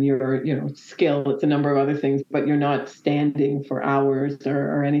work and your, skill, it's a number of other things, but you're not standing for hours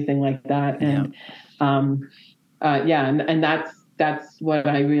or anything like that. And, and that's what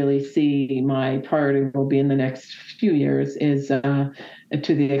I really see my priority will be in the next few years is to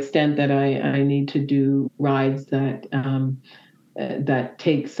the extent that I need to do rides that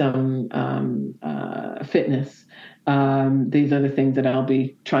take some fitness. These are the things that I'll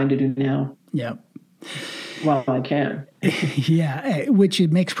be trying to do now. Yeah. While I can. Which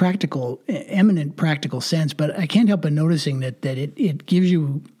it makes eminent practical sense, but I can't help but noticing that it gives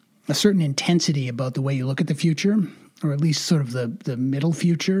you a certain intensity about the way you look at the future, or at least sort of the middle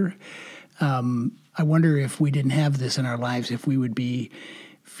future. I wonder if we didn't have this in our lives, if we would be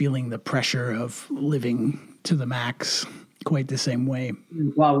feeling the pressure of living to the max quite the same way.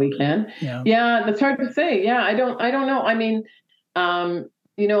 While we can. Yeah, that's hard to say. Yeah, I don't know. I mean, I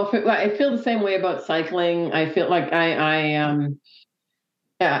feel the same way about cycling. I feel like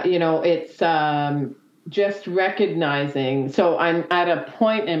it's just recognizing. So I'm at a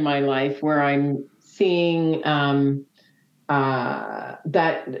point in my life where I'm seeing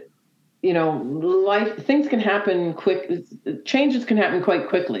that things can happen quick. Changes can happen quite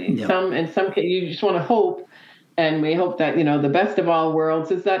quickly. In some cases, you just want to hope, and we hope that the best of all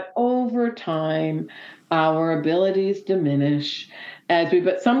worlds is that over time our abilities diminish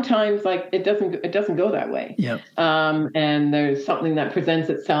but sometimes it doesn't go that way. And there's something that presents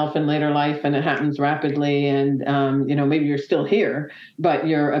itself in later life, and it happens rapidly, and maybe you're still here, but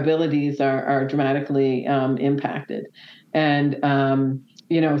your abilities are dramatically impacted. And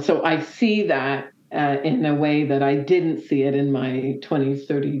so I see that in a way that I didn't see it in my 20s,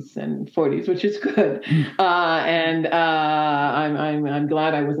 30s, and 40s, which is good. And I'm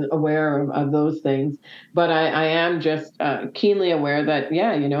glad I wasn't aware of those things. But I am just keenly aware that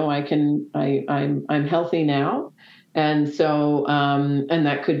I'm healthy now, and so and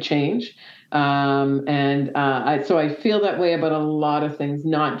that could change. So I feel that way about a lot of things,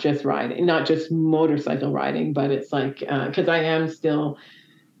 not just riding, not just motorcycle riding, but it's because I am still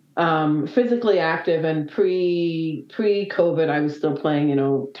physically active, and pre-COVID, I was still playing,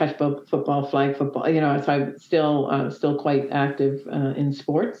 touch football, flag football, so I'm still quite active in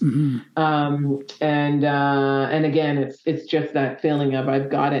sports. And again, it's just that feeling of I've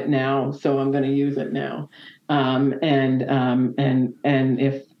got it now, so I'm going to use it now. And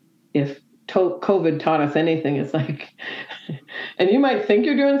if COVID taught us anything, it's like, and you might think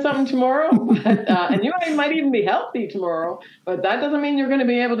you're doing something tomorrow, but, and you might even be healthy tomorrow, but that doesn't mean you're going to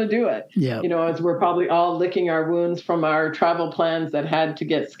be able to do it. Yeah. As we're probably all licking our wounds from our travel plans that had to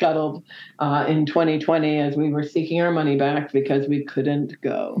get scuttled in 2020 as we were seeking our money back because we couldn't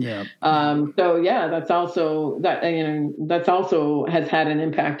go. Yeah. That's also has had an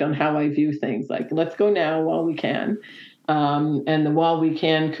impact on how I view things. Like, let's go now while we can. And the while we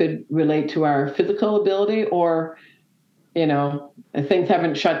can could relate to our physical ability, or, things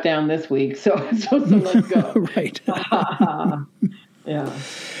haven't shut down this week. So let's go. Right. Yeah.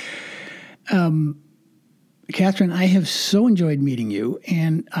 Catherine, I have so enjoyed meeting you,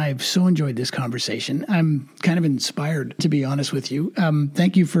 and I've so enjoyed this conversation. I'm kind of inspired, to be honest with you.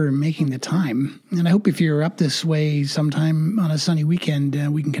 Thank you for making the time. And I hope if you're up this way sometime on a sunny weekend,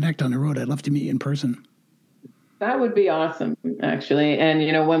 we can connect on the road. I'd love to meet you in person. That would be awesome, actually. And,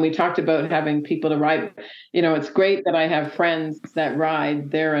 when we talked about having people to ride, it's great that I have friends that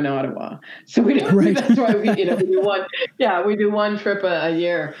ride there in Ottawa. So that's why we do one trip a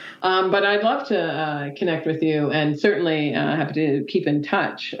year. But I'd love to connect with you, and certainly happy to keep in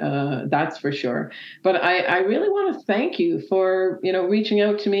touch. That's for sure. But I really want to thank you for, reaching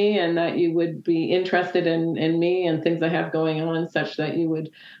out to me, and that you would be interested in me and things I have going on, such that you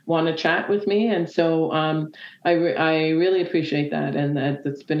would want to chat with me. And so I really appreciate that, and that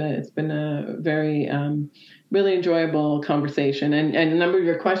it's been a very really enjoyable conversation, and a number of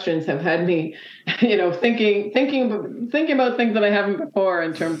your questions have had me, thinking about things that I haven't before,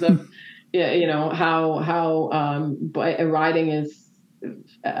 in terms of how riding is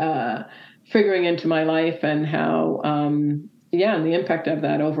figuring into my life, and how and the impact of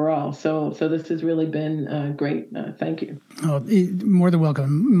that overall. So this has really been great. Thank you. Oh, more than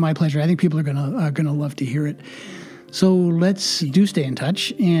welcome. My pleasure. I think people are gonna love to hear it. So let's stay in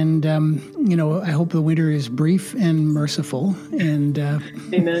touch, and I hope the winter is brief and merciful, and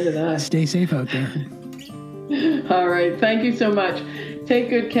amen to that. Stay safe out there. All right. Thank you so much. Take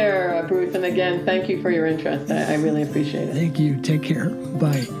good care, Bruce. And again, thank you for your interest. I really appreciate it. Thank you. Take care.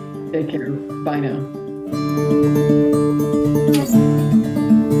 Bye. Take care. Bye now.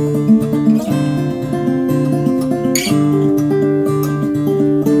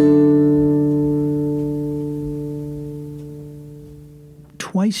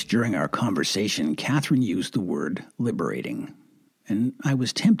 Twice during our conversation, Catherine used the word liberating, and I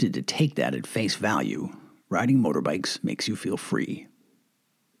was tempted to take that at face value. Riding motorbikes makes you feel free.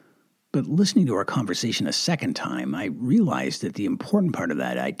 But listening to our conversation a second time, I realized that the important part of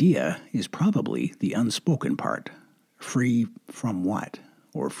that idea is probably the unspoken part. Free from what?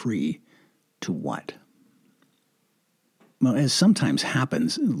 Or free to what? Well, as sometimes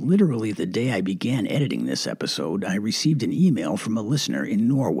happens, literally the day I began editing this episode, I received an email from a listener in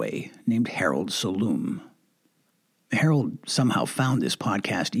Norway named Harold Solum. Harold somehow found this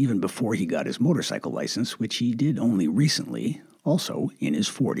podcast even before he got his motorcycle license, which he did only recently, also in his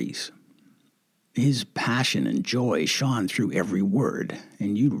 40s. His passion and joy shone through every word,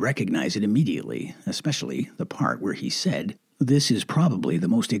 and you'd recognize it immediately, especially the part where he said, "This is probably the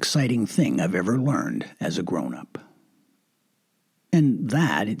most exciting thing I've ever learned as a grown-up." And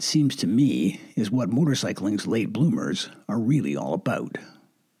that, it seems to me, is what motorcycling's late bloomers are really all about.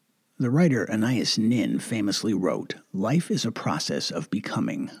 The writer Anais Nin famously wrote, "Life is a process of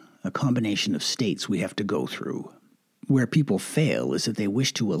becoming, a combination of states we have to go through. Where people fail is that they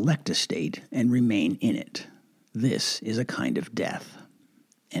wish to elect a state and remain in it. This is a kind of death."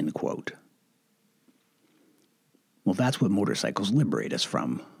 End quote. Well, that's what motorcycles liberate us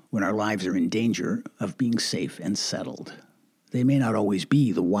from, when our lives are in danger of being safe and settled. They may not always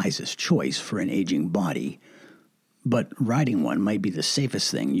be the wisest choice for an aging body, but riding one might be the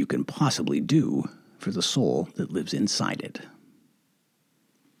safest thing you can possibly do for the soul that lives inside it.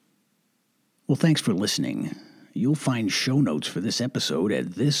 Well, thanks for listening. You'll find show notes for this episode at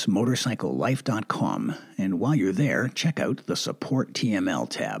thismotorcyclelife.com, and while you're there, check out the Support TML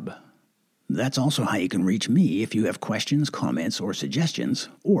tab. That's also how you can reach me if you have questions, comments, or suggestions,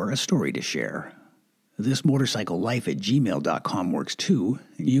 or a story to share. thismotorcyclelife@gmail.com works too.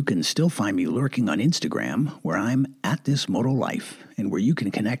 You can still find me lurking on Instagram, where I'm at thismotolife, and where you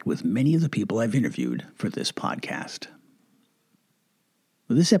can connect with many of the people I've interviewed for this podcast.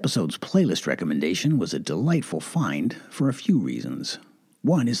 This episode's playlist recommendation was a delightful find for a few reasons.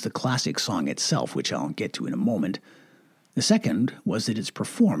 One is the classic song itself, which I'll get to in a moment. The second was that it's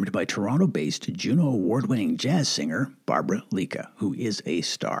performed by Toronto-based Juno Award-winning jazz singer Barbara Lica, who is a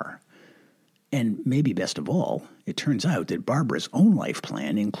star. And maybe best of all, it turns out that Barbara's own life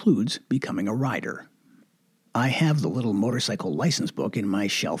plan includes becoming a rider. I have the little motorcycle license book in my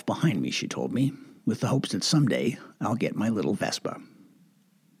shelf behind me, she told me, with the hopes that someday I'll get my little Vespa.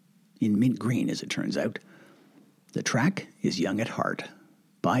 In mint green, as it turns out. The track is Young at Heart.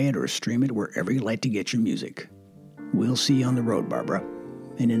 Buy it or stream it wherever you like to get your music. We'll see you on the road, Barbara.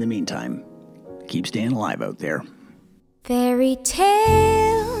 And in the meantime, keep staying alive out there. Fairy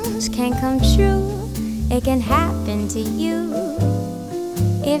tales can come true. It can happen to you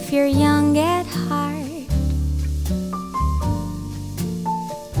if you're young at heart.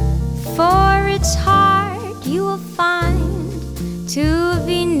 For it's hard, you will find, to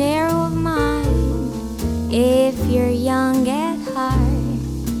be narrow of mind if you're young at heart.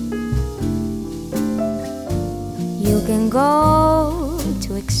 You can go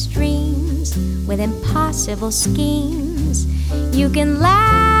to extremes with impossible schemes. You can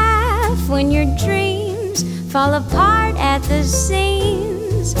laugh when your dreams fall apart at the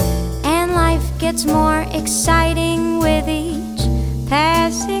seams, and life gets more exciting with each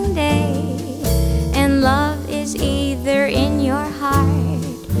passing day. And love is either in your heart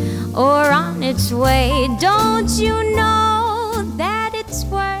or on its way. Don't you know